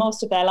of them, for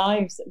most of their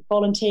lives,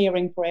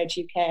 volunteering for Age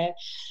UK,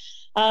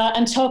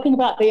 and talking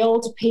about the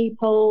older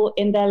people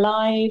in their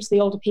lives,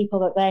 the older people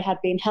that they had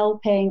been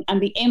helping,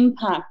 and the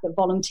impact that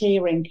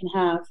volunteering can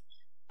have,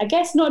 I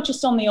guess, not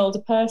just on the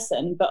older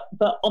person, but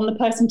on the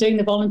person doing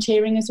the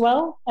volunteering as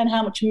well, and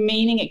how much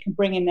meaning it can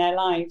bring in their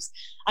lives.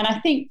 And I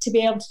think to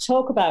be able to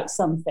talk about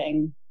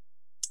something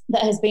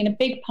that has been a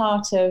big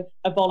part of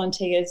a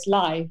volunteer's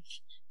life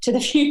to the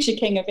future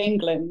King of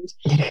England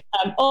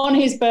on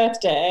his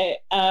birthday,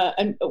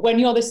 and when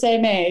you're the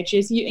same age,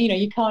 is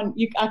I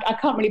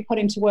can't really put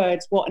into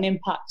words what an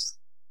impact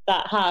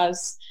that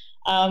has,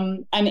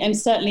 and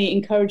certainly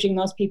encouraging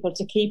those people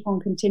to keep on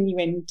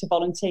continuing to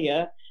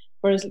volunteer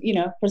for as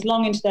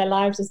long into their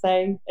lives as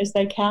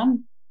they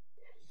can.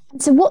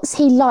 So what's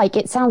he like?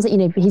 It sounds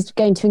like he's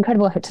going to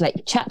incredible effort to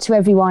chat to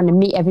everyone and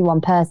meet everyone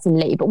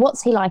personally, but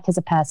what's he like as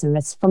a person,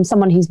 from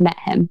someone who's met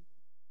him?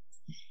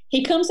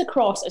 He comes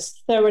across as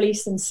thoroughly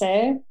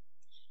sincere,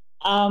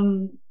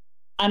 and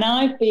And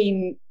I've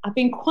been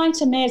quite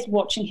amazed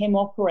watching him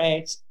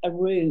operate a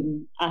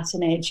room at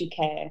an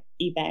Educare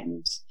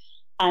event.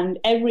 And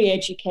every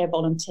Educare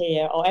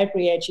volunteer or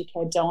every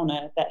Educare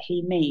donor that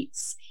he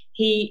meets,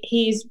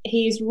 he's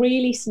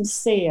really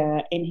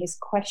sincere in his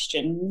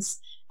questions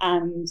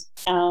and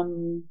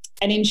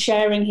in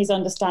sharing his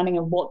understanding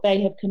of what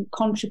they have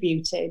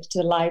contributed to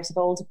the lives of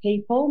older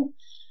people.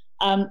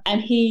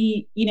 And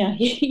he's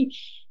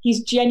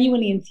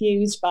genuinely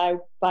enthused by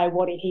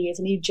what he hears,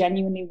 and he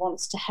genuinely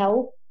wants to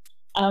help.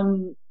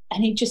 And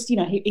he just,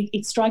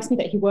 it strikes me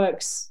that he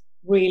works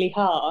really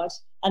hard,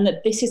 and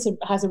that this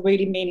has a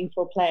really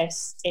meaningful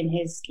place in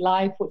his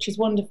life, which is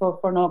wonderful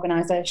for an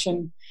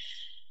organisation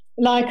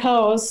like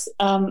ours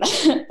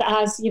that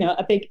has,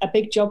 a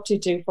big job to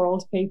do for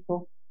older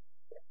people.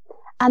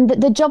 And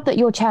the job that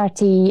your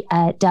charity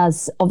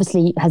does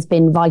obviously has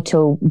been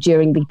vital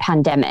during the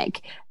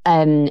pandemic.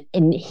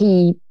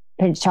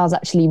 Prince Charles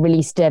actually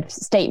released a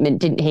statement,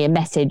 didn't he? A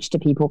message to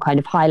people kind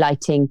of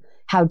highlighting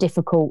how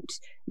difficult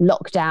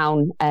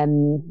lockdown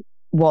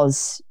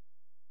was,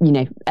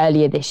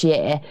 earlier this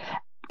year.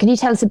 Can you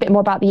tell us a bit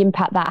more about the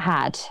impact that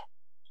had?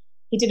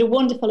 He did a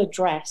wonderful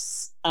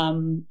address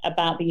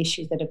about the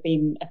issues that have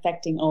been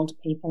affecting older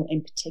people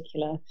in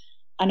particular.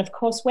 And of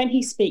course, when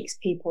he speaks,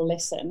 people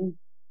listen.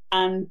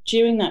 And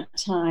during that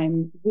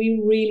time,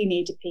 we really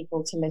needed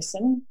people to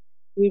listen.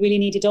 We really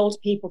needed older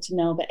people to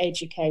know that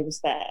Educare was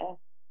there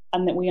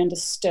and that we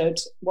understood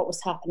what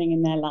was happening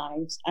in their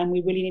lives. And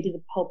we really needed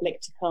the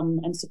public to come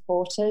and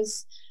support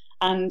us.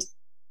 And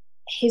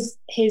his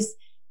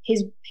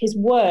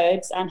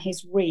words and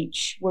his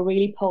reach were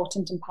really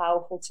potent and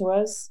powerful to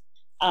us.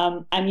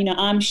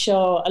 I'm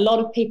sure a lot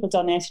of people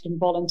donated and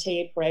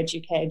volunteered for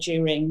Educare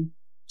during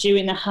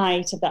the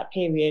height of that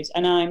period.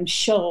 And I'm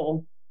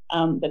sure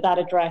that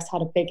address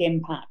had a big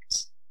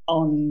impact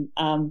on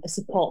the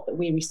support that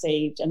we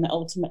received, and that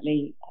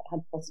ultimately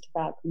had positive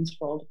outcomes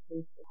for older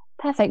people.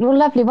 Perfect. Well,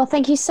 lovely. Well,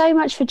 thank you so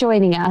much for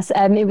joining us.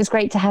 It was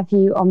great to have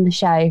you on the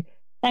show.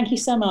 Thank you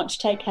so much.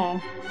 Take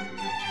care.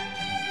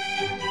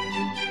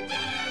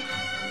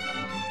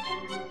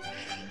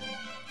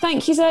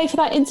 Thank you, Zoe, for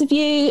that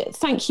interview.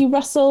 Thank you,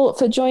 Russell,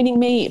 for joining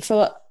me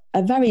for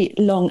a very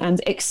long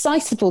and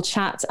excitable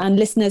chat. And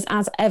listeners,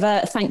 as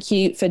ever, thank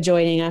you for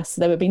joining us.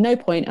 There would be no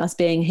point us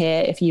being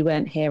here if you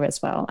weren't here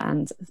as well.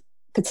 And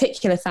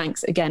particular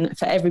thanks again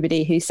for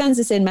everybody who sends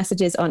us in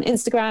messages on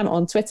Instagram,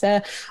 on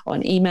Twitter,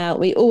 on email.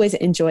 We always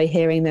enjoy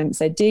hearing them,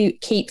 so do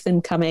keep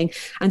them coming.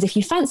 And if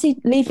you fancy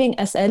leaving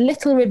us a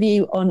little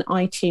review on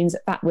iTunes,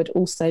 that would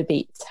also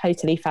be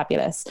totally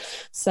fabulous.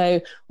 So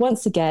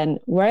once again,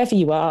 wherever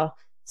you are,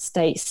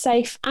 stay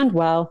safe and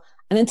well.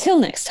 And until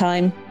next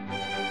time,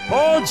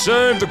 God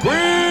save the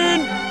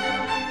Queen!